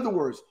now, in other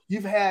words,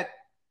 you've had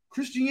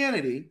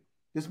Christianity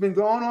that's been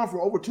going on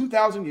for over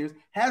 2,000 years.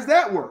 Has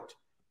that worked?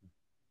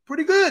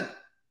 Pretty good.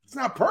 It's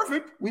not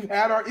perfect. We've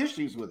had our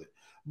issues with it.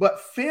 But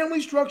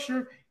family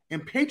structure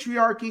and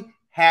patriarchy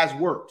has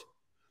worked.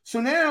 So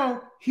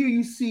now here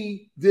you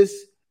see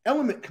this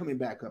element coming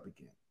back up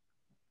again.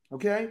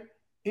 Okay?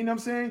 You know what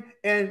I'm saying?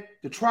 And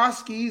the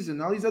Trotskys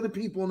and all these other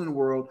people in the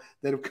world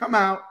that have come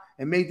out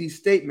and made these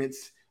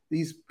statements,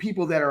 these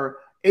people that are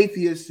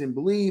atheists and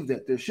believe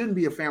that there shouldn't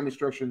be a family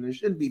structure and there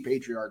shouldn't be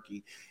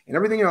patriarchy and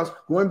everything else,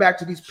 going back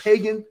to these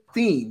pagan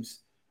themes,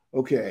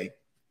 okay,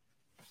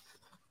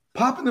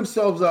 popping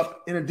themselves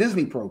up in a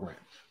Disney program.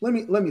 Let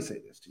me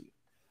say this to you.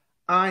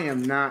 I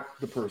am not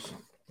the person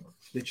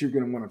that you're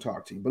going to want to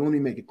talk to, but let me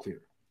make it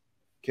clear.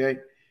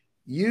 Okay?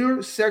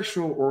 Your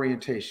sexual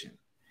orientation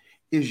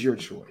is your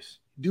choice.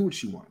 Do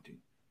what you want to do.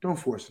 Don't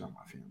force it on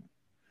my family.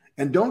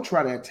 And don't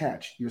try to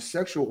attach your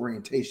sexual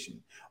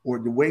orientation or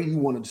the way you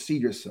want to see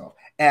yourself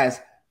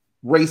as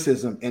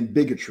racism and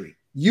bigotry.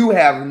 You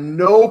have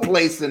no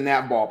place in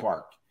that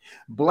ballpark.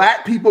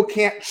 Black people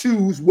can't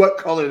choose what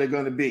color they're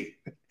going to be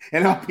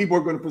and how people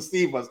are going to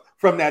perceive us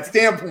from that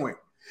standpoint.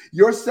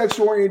 Your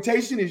sexual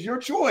orientation is your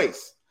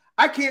choice.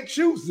 I can't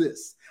choose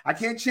this. I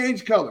can't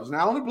change colors.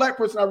 Now, the only Black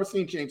person I've ever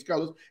seen change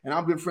colors, and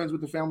I've been friends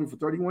with the family for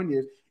 31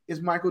 years,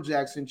 is Michael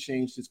Jackson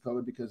changed his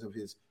color because of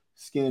his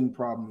skin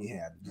problem he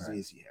had, the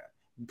disease he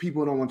had.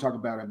 People don't want to talk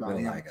about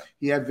him.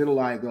 He had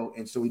vitiligo,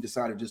 and so he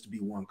decided just to be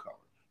one color.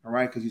 All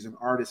right, because he's an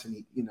artist,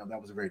 and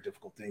that was a very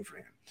difficult thing for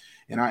him.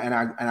 And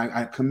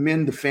I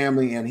commend the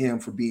family and him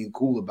for being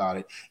cool about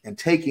it and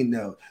taking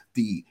the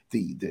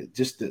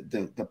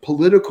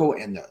political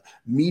and the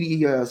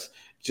media's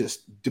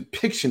just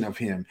depiction of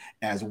him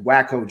as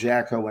wacko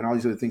jacko and all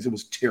these other things. It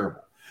was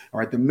terrible. All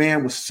right, the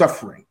man was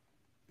suffering.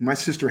 My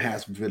sister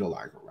has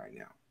vitiligo right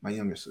now, my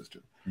younger sister,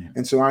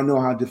 and so I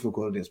know how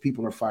difficult it is.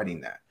 People are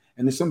fighting that.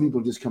 And there's some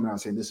people just coming out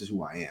and saying, this is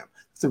who I am.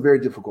 It's a very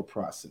difficult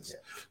process. Yeah.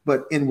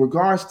 But in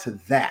regards to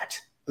that,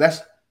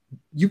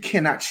 you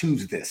cannot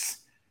choose this.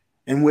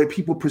 And where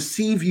people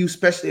perceive you,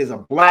 especially as a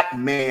Black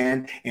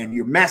man and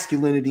your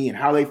masculinity and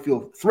how they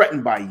feel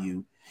threatened by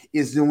you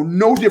is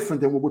no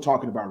different than what we're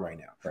talking about right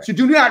now. Right. So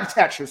do not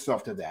attach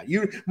yourself to that.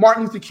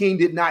 Martin Luther King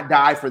did not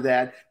die for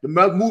that. The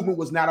movement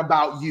was not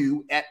about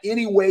you at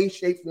any way,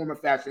 shape, form, or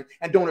fashion.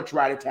 And don't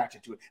try to attach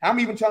it to it. I'm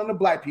even telling the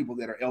Black people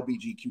that are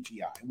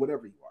LBGQTI,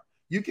 whatever you are.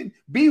 You can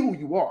be who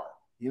you are,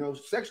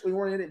 sexually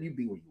oriented, you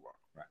be who you are.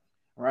 Right.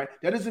 All right.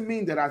 That doesn't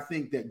mean that I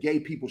think that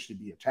gay people should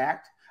be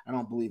attacked. I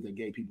don't believe that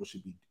gay people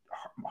should be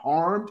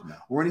harmed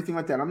or anything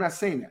like that. I'm not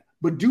saying that.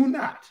 But do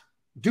not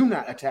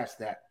attach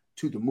that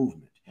to the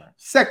movement. Right.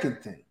 Second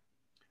thing,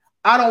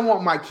 I don't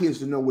want my kids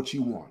to know what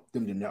you want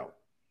them to know.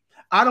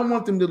 I don't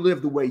want them to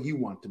live the way you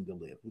want them to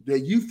live, that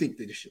you think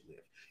they should live.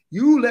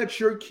 You let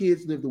your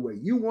kids live the way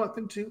you want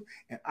them to,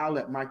 and I'll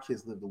let my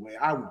kids live the way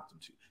I want them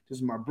to. This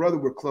is my brother.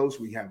 We're close.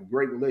 We have a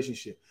great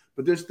relationship.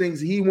 But there's things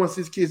he wants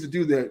his kids to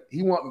do that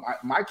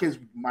my kids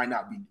might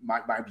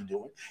be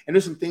doing. And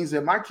there's some things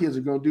that my kids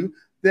are going to do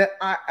that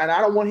I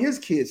don't want his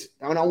kids,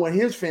 I don't want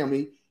his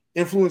family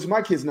influence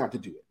my kids not to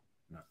do it.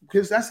 No.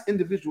 Because that's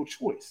individual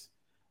choice.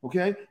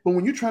 Okay. But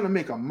when you're trying to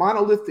make a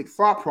monolithic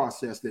thought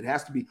process that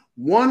has to be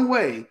one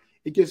way,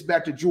 it gets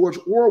back to George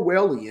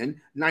Orwellian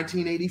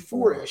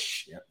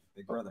 1984-ish. Yep,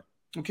 big brother.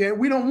 Okay.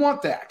 We don't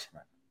want that.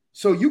 Right.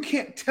 So you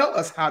can't tell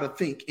us how to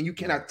think and you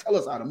cannot tell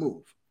us how to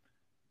move.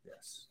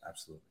 Yes,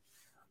 absolutely.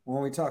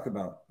 When we talk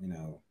about,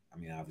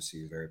 obviously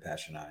you're very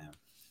passionate. I am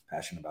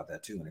passionate about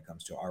that too when it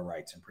comes to our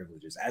rights and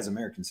privileges as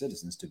American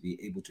citizens to be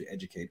able to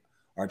educate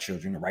our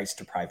children, the rights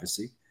to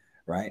privacy,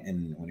 right?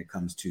 And when it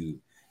comes to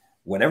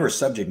whatever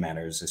subject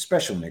matters,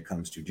 especially when it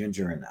comes to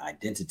gender and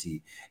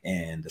identity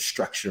and the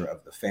structure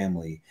of the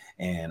family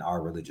and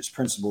our religious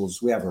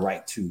principles, we have a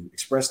right to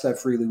express that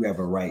freely. We have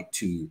a right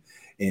to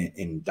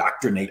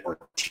indoctrinate or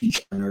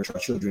teach and nurture our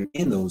children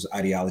in those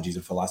ideologies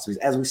and philosophies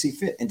as we see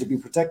fit, and to be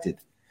protected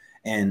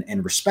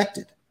and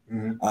respected,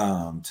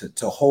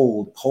 to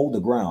hold the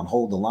ground,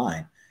 hold the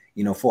line,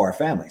 for our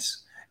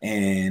families.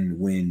 And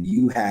when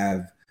you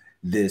have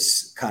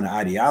this kind of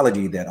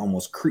ideology that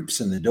almost creeps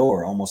in the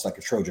door, almost like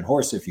a Trojan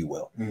horse, if you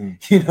will.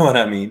 You know what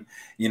I mean?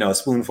 A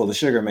spoonful of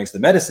sugar makes the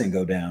medicine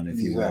go down, if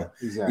you will.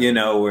 Exactly.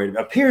 Where it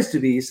appears to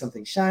be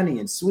something shiny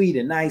and sweet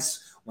and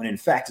nice, when in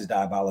fact it's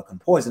diabolical and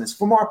poisonous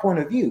from our point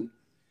of view,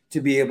 to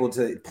be able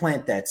to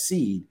plant that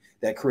seed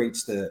that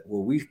creates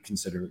what we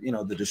consider,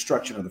 the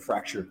destruction of the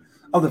fracture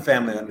of the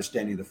family,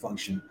 understanding the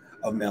function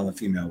of male and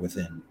female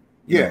within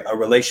a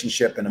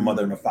relationship and a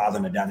mother and a father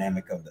and the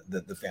dynamic of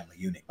the family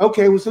unit.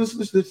 Okay, well, so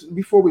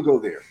before we go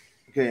there,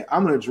 okay,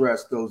 I'm going to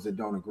address those that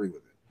don't agree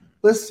with it.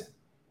 Listen,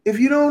 if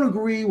you don't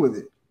agree with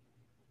it,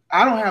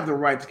 I don't have the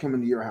right to come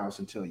into your house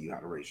and tell you how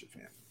to raise your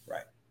family.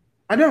 Right.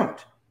 I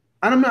don't.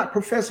 And I'm not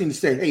professing to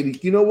say, hey,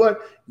 you know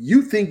what?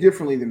 You think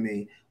differently than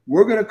me.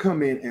 We're going to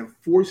come in and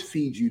force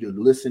feed you to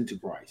listen to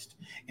Christ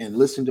and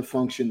listen to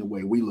function the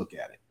way we look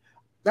at it.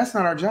 That's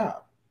not our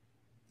job.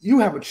 You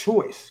have a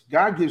choice.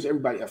 God gives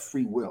everybody a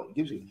free will.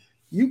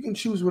 You can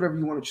choose whatever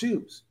you want to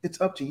choose.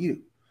 It's up to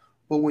you.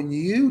 But when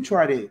you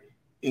try to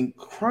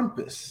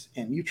encompass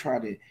and you try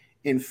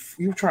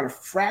to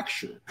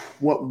fracture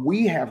what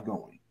we have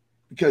going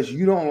because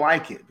you don't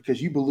like it,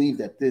 because you believe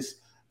that this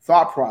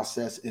thought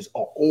process is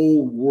an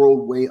old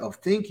world way of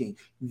thinking,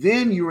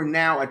 then you are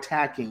now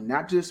attacking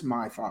not just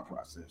my thought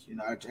process. You're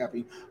not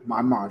attacking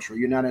my mantra.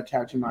 You're not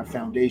attacking my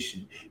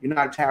foundation. You're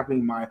not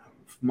attacking my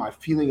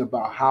feeling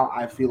about how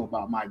I feel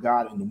about my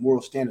God and the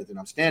moral standard that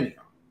I'm standing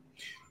on.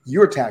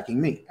 You're attacking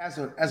me as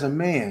a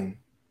man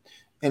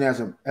and as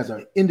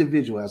an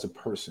individual, as a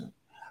person.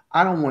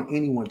 I don't want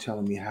anyone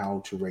telling me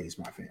how to raise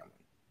my family.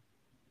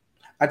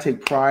 I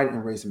take pride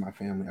in raising my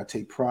family. I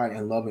take pride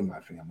in loving my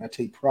family. I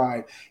take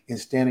pride in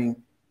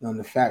standing on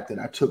the fact that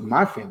I took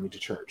my family to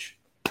church.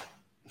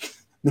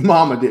 The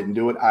mama didn't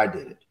do it. I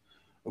did it.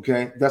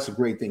 Okay. That's a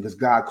great thing because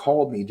God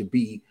called me to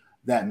be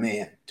that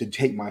man, to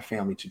take my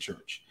family to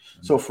church.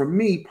 Mm-hmm. So for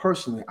me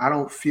personally, I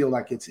don't feel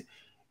like it's,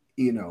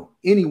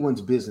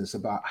 anyone's business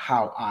about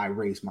how I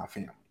raise my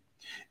family.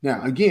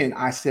 Now, again,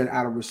 I said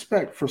out of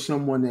respect for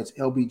someone that's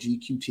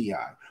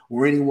LGBTQI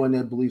or anyone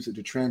that believes that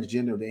they're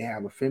transgender, they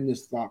have a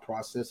feminist thought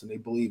process and they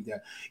believe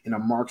that in a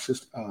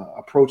Marxist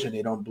approach, and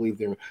they don't believe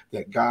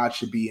that God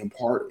should be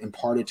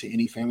imparted to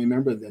any family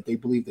member, that they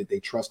believe that they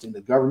trust in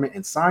the government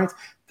and science.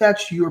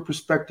 That's your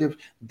perspective.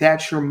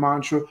 That's your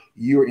mantra.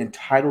 You're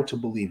entitled to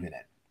believe in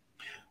it.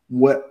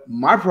 What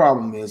my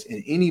problem is,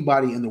 and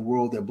anybody in the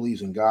world that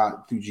believes in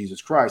God through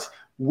Jesus Christ,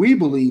 we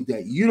believe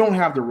that you don't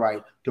have the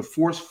right to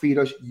force feed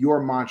us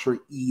your mantra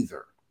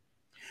either.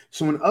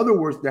 So in other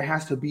words, there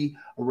has to be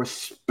a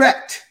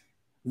respect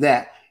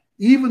that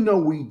even though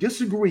we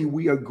disagree,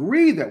 we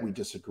agree that we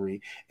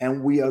disagree,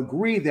 and we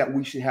agree that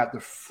we should have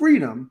the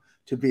freedom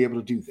to be able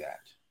to do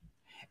that.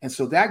 And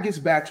so that gets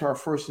back to our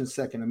First and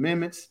Second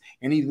Amendments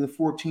and even the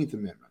 14th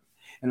Amendment.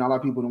 And a lot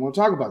of people don't want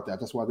to talk about that.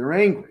 That's why they're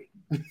angry.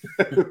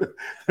 Right. You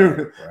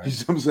know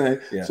what I'm saying?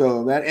 Yeah.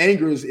 So that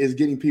anger is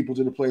getting people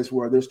to the place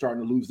where they're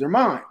starting to lose their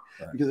mind.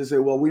 Right. Because they say,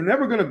 well, we're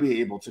never going to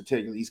be able to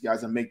take these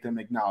guys and make them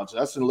acknowledge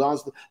us as long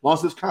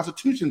as this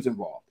Constitution's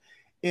involved.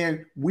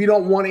 And we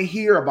don't want to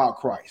hear about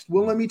Christ.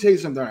 Well, let me tell you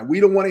something.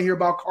 We don't want to hear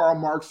about Karl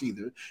Marx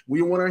either. We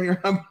don't want to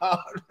hear about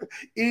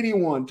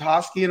anyone,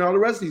 Tosky and all the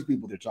rest of these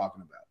people they're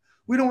talking about.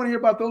 We don't want to hear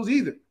about those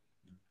either.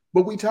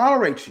 But we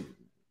tolerate you,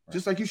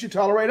 just like you should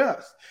tolerate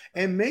us.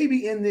 And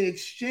maybe in the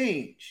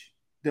exchange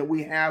that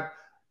we have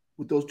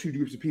with those two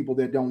groups of people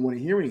that don't want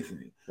to hear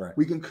anything,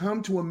 we can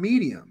come to a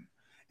medium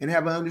and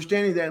have an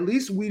understanding that at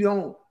least we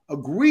don't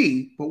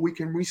agree, but we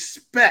can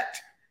respect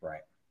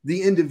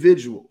the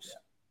individuals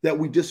that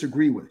we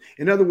disagree with.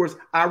 In other words,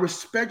 I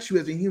respect you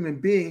as a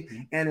human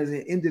being and as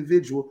an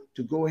individual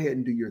to go ahead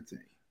and do your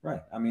thing.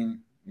 Right. I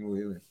mean,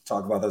 we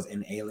talk about those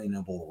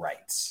inalienable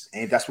rights.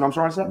 And that's what I'm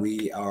trying to say.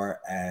 We are,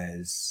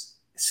 as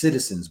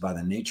citizens, by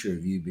the nature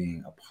of you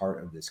being a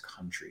part of this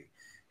country,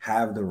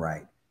 have the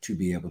right to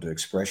be able to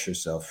express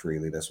yourself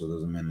freely. That's what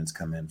those amendments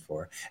come in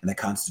for. And the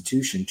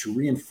Constitution to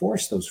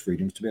reinforce those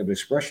freedoms, to be able to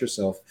express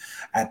yourself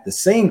at the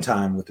same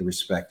time with the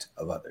respect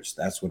of others.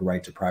 That's what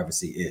right to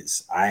privacy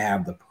is. I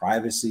have the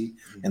privacy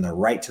and the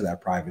right to that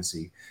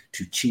privacy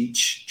to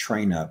teach,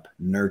 train up,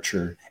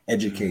 nurture,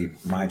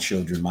 educate my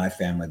children, my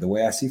family, the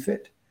way I see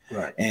fit.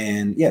 Right.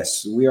 And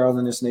yes, we all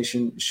in this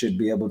nation should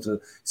be able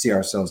to see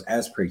ourselves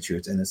as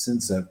patriots in the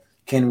sense of,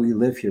 can we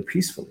live here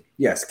peacefully?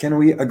 Yes. Can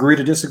we agree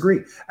to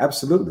disagree?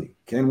 Absolutely.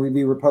 Can we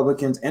be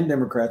Republicans and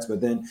Democrats,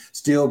 but then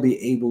still be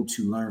able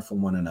to learn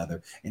from one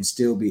another and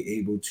still be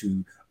able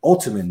to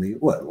ultimately,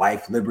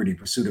 life, liberty,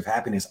 pursuit of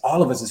happiness?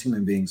 All of us as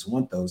human beings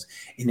want those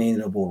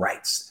inalienable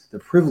rights, the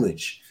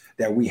privilege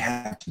that we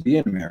have to be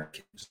an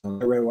American. So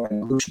the red, white,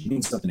 and blue should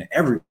mean something to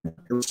everyone,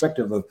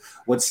 irrespective of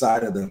what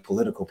side of the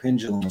political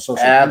pendulum or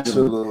social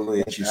pendulum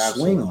that you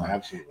swing on.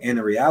 Absolutely. And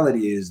the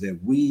reality is that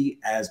we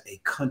as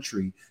a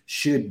country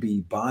should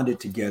be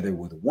bonded together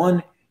with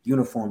one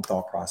uniform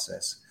thought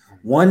process,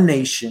 one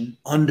nation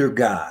under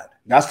God.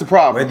 That's the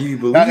problem. Whether you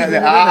believe it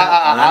or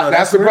not.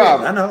 That's the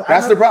problem. I know.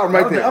 That's the problem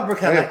right there. The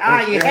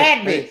uppercut, you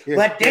had me,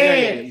 but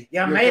then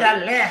you made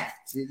a left.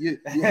 You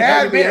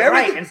had me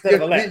right instead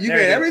of a left. You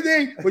made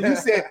everything, but you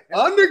said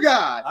under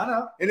God. I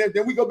know. And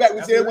then we go back.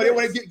 We say when they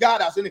want to get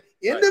God out, so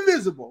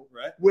indivisible,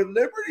 with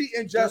liberty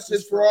and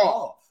justice for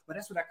all. But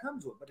that's what that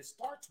comes with. But it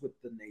starts with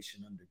the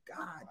nation under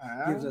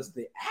God. Gives us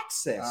the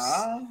access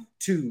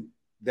to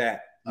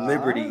that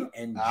liberty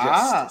and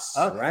justice,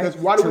 right? Because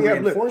why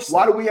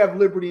do we have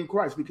liberty in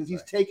Christ? Because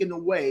He's taken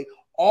away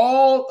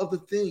all of the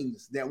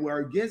things that were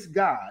against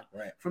God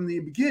from the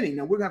beginning.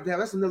 Now we're gonna have to have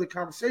that's another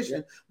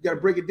conversation. We got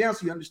to break it down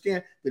so you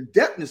understand the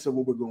depthness of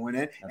what we're going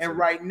at. Absolutely. And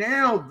right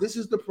now, this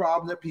is the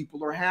problem that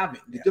people are having.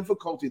 The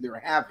difficulty they're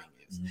having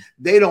is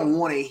they don't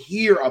want to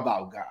hear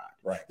about God.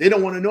 Right. They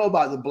don't want to know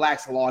about the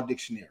Black's Law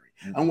Dictionary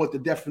and what the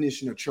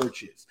definition of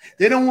church is.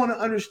 They don't want to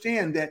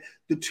understand that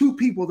the two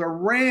people that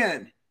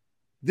ran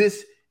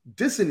this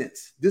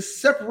dissonance, this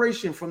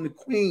separation from the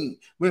queen,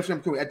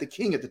 at the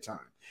king at the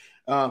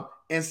time,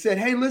 and said,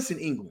 hey, listen,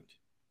 England,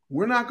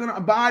 we're not going to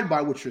abide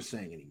by what you're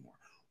saying anymore.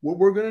 What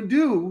we're going to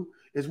do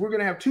is we're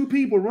going to have two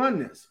people run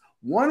this.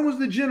 One was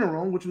the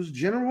general, which was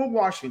General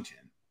Washington,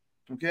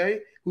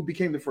 who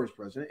became the first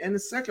president. And the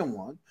second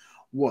one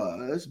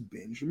was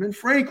Benjamin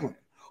Franklin,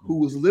 who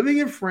was living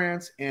in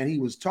France, and he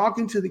was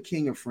talking to the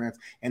King of France,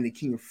 and the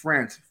King of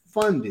France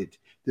funded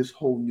this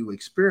whole new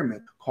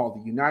experiment called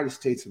the United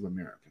States of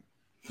America.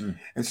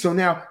 And so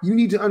now you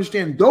need to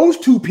understand those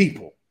two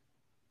people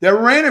that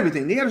ran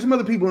everything. They had some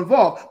other people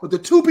involved, but the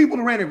two people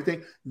that ran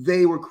everything,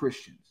 they were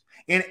Christians.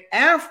 And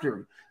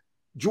after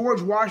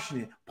George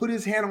Washington put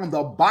his hand on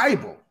the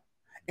Bible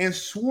and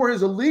swore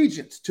his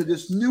allegiance to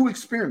this new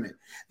experiment,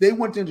 they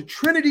went into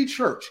Trinity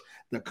Church,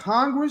 the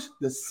Congress,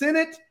 the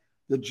Senate,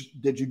 the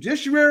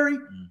judiciary,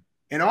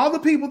 and all the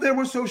people that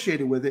were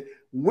associated with it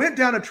went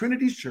down to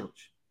Trinity's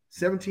Church,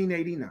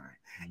 1789,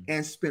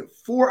 and spent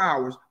 4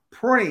 hours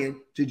praying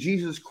to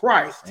Jesus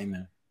Christ,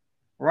 amen,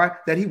 right,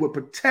 that He would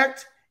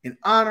protect and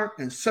honor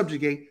and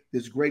subjugate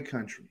this great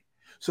country.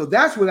 So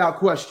that's without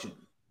question.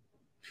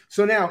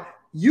 So now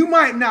you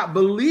might not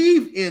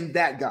believe in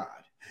that God,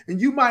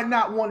 and you might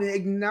not want to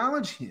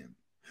acknowledge Him,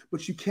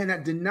 but you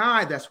cannot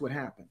deny that's what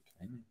happened.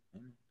 Amen.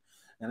 Amen.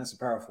 And that's a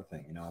powerful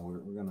thing.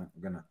 We're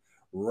gonna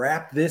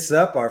wrap this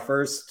up, our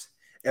first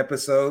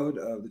episode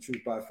of the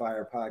Truth by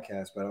Fire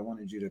podcast. But I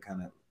wanted you to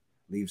kind of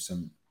leave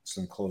some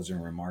closing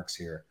remarks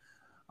here.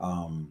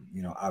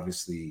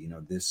 Obviously,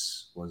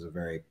 this was a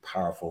very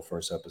powerful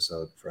first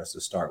episode for us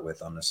to start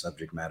with on the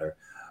subject matter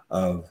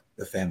of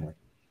the family,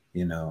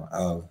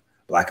 of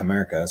Black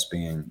America, us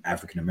being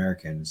African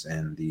Americans,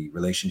 and the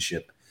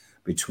relationship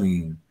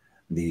between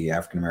the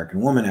African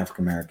American woman,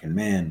 African American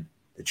man,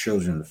 the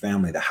children, the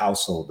family, the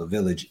household, the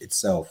village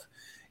itself,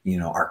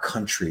 our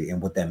country,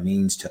 and what that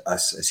means to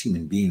us as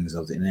human beings,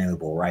 those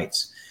inalienable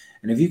rights.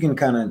 And if you can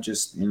kind of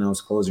just,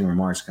 as closing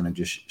remarks, kind of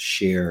just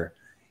share,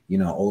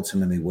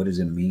 ultimately, what does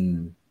it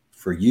mean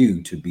for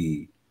you to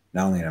be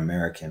not only an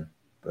American,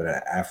 but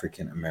an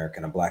African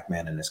American, a Black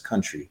man in this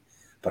country,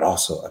 but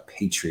also a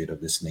patriot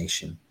of this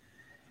nation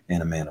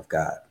and a man of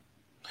God?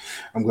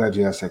 I'm glad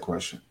you asked that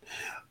question.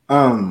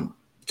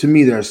 To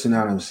me, they're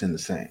synonymous in the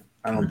same.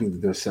 I don't think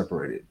that they're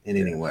separated in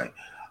any way.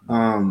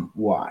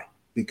 Why?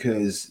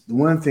 Because the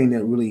one thing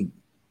that really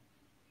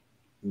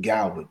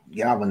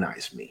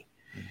galvanized me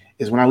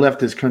is when I left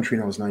this country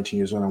and I was 19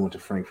 years old, I went to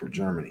Frankfurt,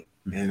 Germany.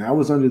 And I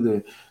was under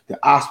the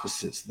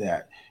auspices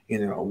that,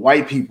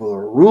 white people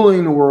are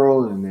ruling the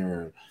world and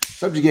they're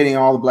subjugating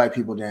all the black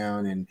people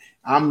down. And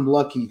I'm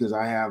lucky because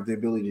I have the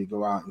ability to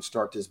go out and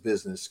start this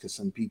business because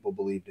some people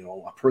believed in,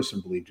 a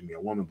person believed in me,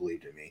 a woman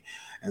believed in me,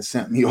 and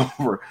sent me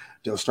over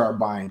to start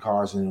buying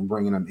cars and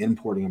bringing them,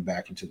 importing them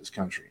back into this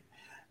country.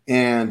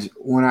 And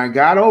when I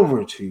got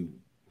over to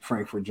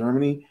Frankfurt,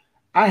 Germany,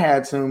 I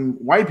had some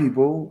white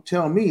people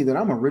tell me that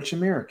I'm a rich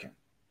American.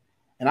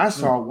 And I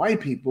saw white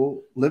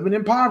people living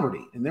in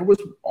poverty. And there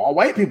was all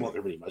white people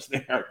pretty much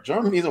there.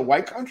 Germany is a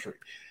white country.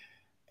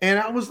 And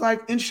I was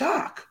like in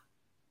shock.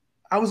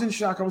 I was in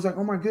shock. I was like,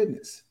 oh my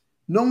goodness.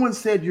 No one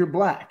said you're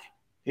black.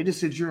 They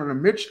just said you're a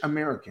rich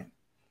American.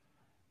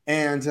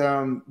 And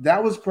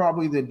that was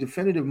probably the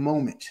definitive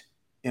moment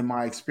in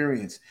my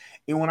experience.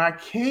 And when I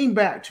came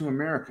back to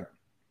America,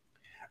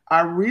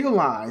 I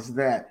realized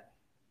that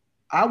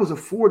I was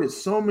afforded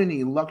so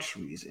many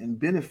luxuries and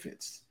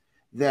benefits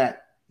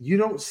that you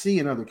don't see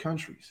in other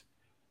countries.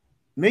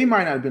 They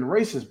might not have been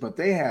racist, but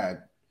they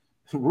had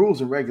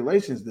rules and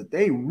regulations that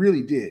they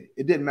really did.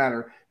 It didn't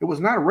matter. It was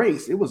not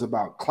race. It was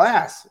about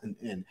class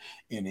and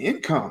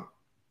income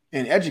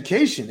and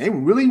education. They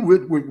really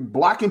were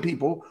blocking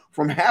people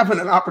from having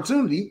an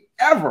opportunity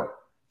ever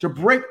to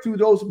break through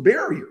those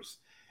barriers.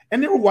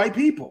 And they were white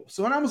people.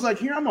 So when I was like,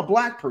 here, I'm a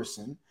black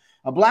person,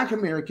 a black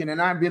American,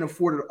 and I've been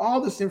afforded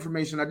all this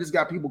information. I just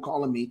got people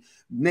calling me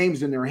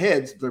names in their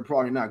heads. They're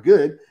probably not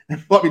good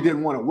and probably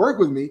didn't want to work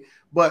with me.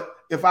 But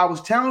if I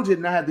was talented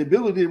and I had the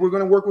ability, they were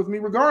going to work with me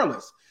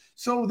regardless.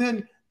 So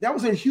then that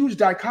was a huge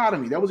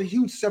dichotomy. That was a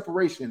huge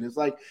separation. It's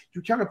like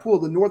you kind of pull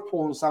the North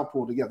Pole and the South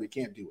Pole together. You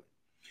can't do it.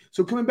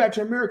 So coming back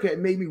to America, it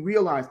made me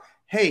realize,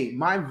 hey,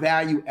 my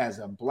value as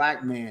a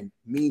black man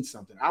means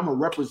something. I'm a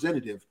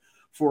representative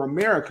for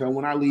America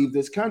when I leave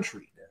this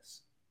country.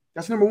 Yes.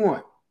 That's number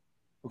one.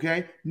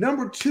 Okay.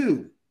 Number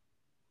two,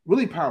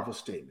 really powerful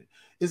statement,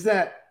 is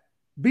that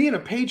being a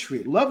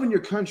patriot, loving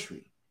your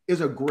country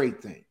is a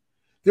great thing.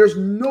 There's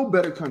no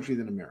better country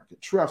than America.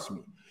 Trust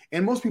me.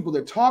 And most people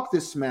that talk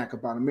this smack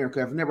about America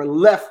have never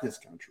left this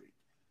country.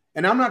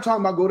 And I'm not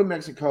talking about go to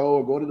Mexico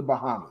or go to the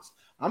Bahamas.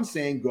 I'm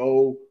saying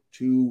go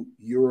to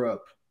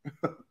Europe.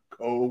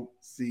 Go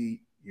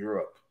see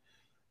Europe.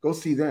 Go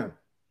see them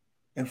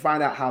and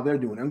find out how they're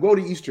doing. And go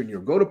to Eastern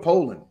Europe. Go to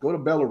Poland. Go to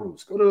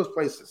Belarus. Go to those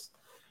places.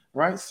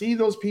 Right? See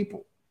those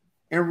people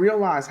and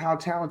realize how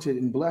talented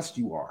and blessed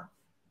you are.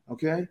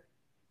 Okay?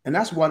 And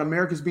that's what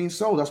America's being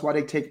sold. That's why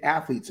they take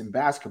athletes in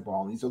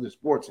basketball and these other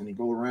sports and they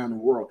go around the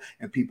world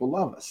and people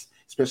love us,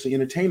 especially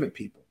entertainment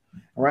people.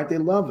 All right. They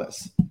love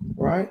us.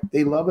 All right.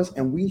 They love us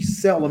and we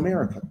sell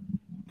America.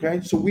 Okay.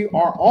 So we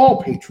are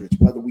all patriots,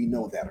 whether we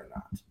know that or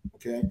not.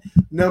 Okay.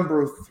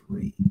 Number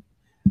three,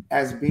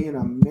 as being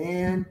a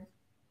man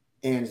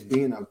and as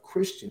being a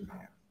Christian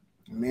man,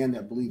 a man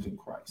that believes in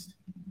Christ,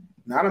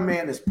 not a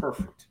man that's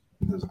perfect.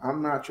 Because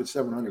I'm not your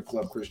 700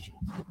 Club Christian.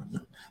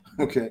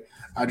 Okay.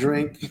 I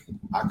drink,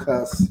 I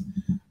cuss,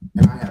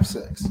 and I have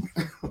sex.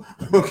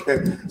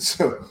 Okay.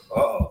 So,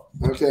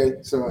 okay.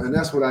 So, and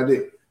that's what I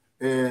do.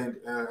 And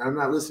I'm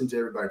not listening to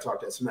everybody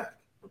talk that smack.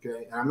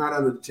 Okay. And I'm not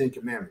under the 10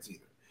 Commandments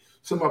either.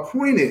 So my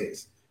point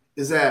is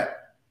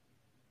that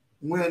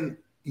when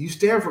you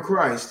stand for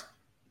Christ,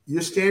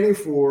 you're standing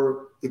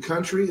for the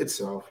country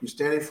itself, you're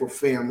standing for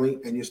family,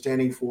 and you're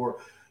standing for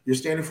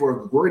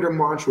a greater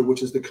mantra,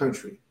 which is the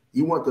country.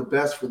 You want the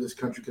best for this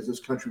country because this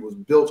country was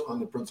built on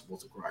the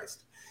principles of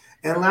Christ.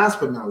 And last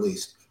but not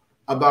least,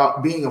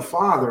 about being a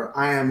father,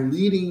 I am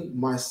leading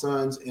my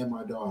sons and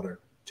my daughter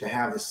to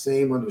have the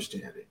same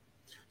understanding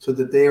so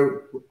that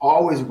they're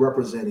always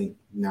representing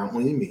not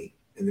only me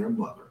and their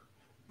mother,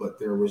 but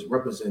they're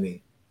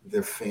representing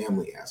their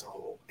family as a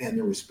whole and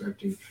they're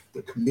respecting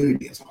the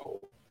community as a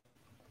whole.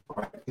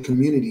 Right? The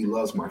community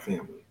loves my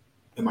family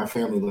and my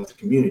family loves the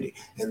community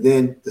and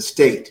then the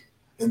state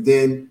and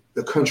then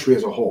the country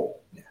as a whole.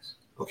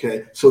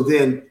 Okay, so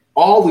then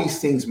all these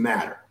things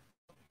matter.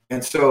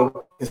 And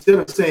so instead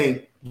of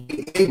saying,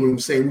 we're going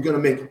to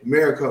make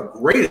America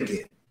great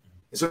again.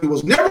 And so it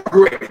was never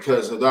great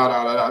because of da,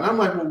 da, da, da. And I'm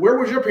like, well, where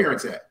was your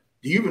parents at?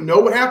 Do you even know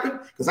what happened?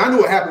 Because I know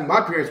what happened with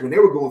my parents when they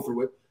were going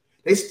through it.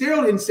 They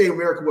still didn't say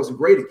America wasn't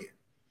great again.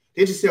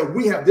 They just said,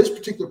 we have this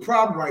particular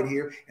problem right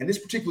here and this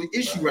particular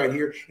issue right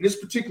here and this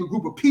particular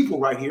group of people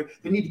right here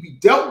that need to be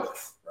dealt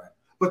with. Right.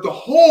 But the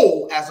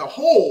whole as a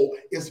whole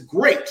is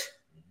great.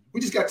 We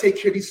just got to take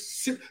care of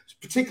these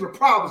particular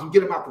problems and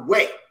get them out the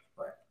way.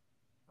 Right.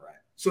 Right.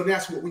 So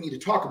that's what we need to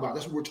talk about.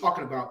 That's what we're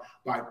talking about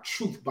by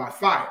truth, by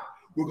fire.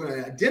 We're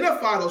going to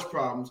identify those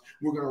problems.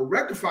 We're going to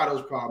rectify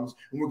those problems.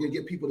 And we're going to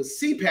get people to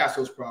see past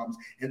those problems.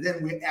 And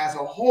then we, as a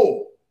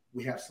whole,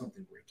 we have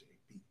something great to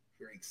be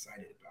very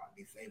excited about,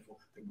 be thankful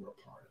that we're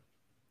a part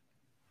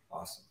of.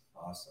 Awesome.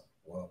 Awesome.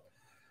 Well,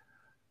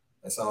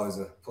 it's always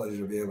a pleasure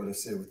to be able to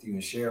sit with you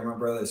and share, my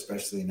brother,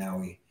 especially now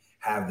we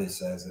have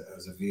this as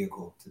a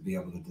vehicle to be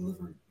able to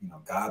deliver,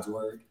 God's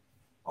word,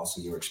 also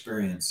your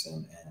experience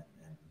and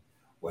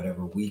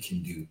whatever we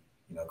can do,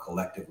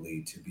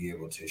 collectively to be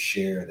able to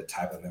share the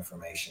type of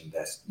information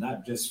that's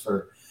not just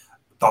for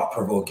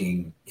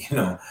thought-provoking,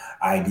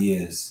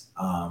 ideas,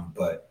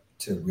 but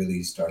to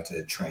really start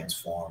to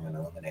transform and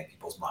eliminate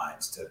people's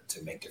minds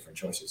to make different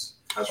choices.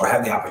 That's or right.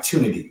 have the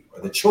opportunity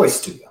or the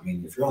choice to. I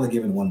mean, if you're only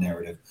given one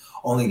narrative,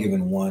 only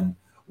given one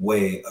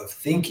way of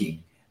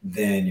thinking,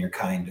 then you're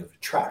kind of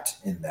trapped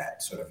in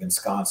that, sort of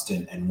ensconced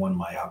in one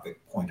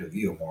myopic point of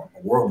view, more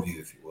a worldview,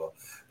 if you will.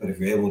 But if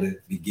you're able to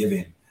be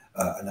given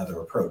another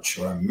approach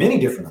or many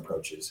different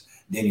approaches,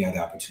 then you have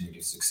the opportunity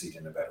to succeed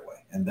in a better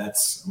way. And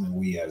that's, I mean,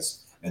 we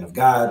as men of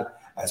God,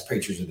 as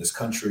patriots of this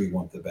country,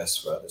 want the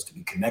best for others to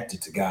be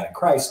connected to God and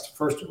Christ,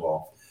 first of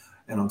all.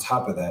 And on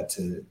top of that,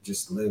 to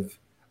just live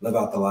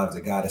out the lives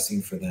that God has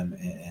seen for them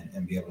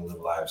and be able to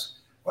live lives,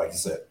 like you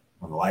said,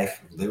 on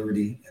life,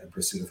 liberty, and a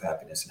pursuit of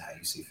happiness and how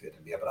you see fit,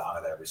 and be able to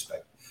honor that,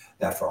 respect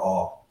that for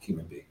all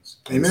human beings.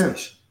 Amen.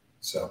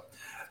 So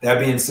that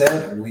being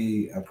said,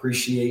 we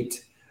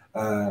appreciate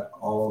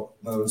all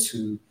those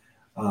who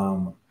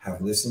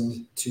have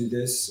listened to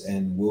this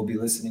and will be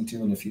listening to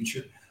in the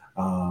future.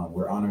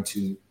 We're honored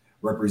to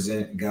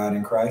represent God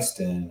in Christ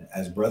and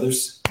as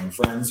brothers and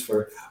friends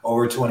for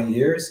over 20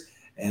 years.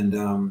 And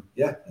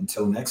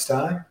until next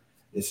time,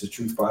 this is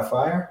Truth by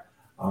Fire.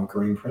 I'm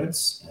Kareem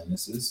Prince, and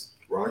this is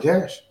Ron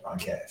Cash. Ron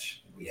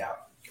Cash. We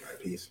out. All right,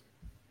 peace.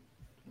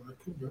 All right,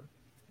 cool, bro.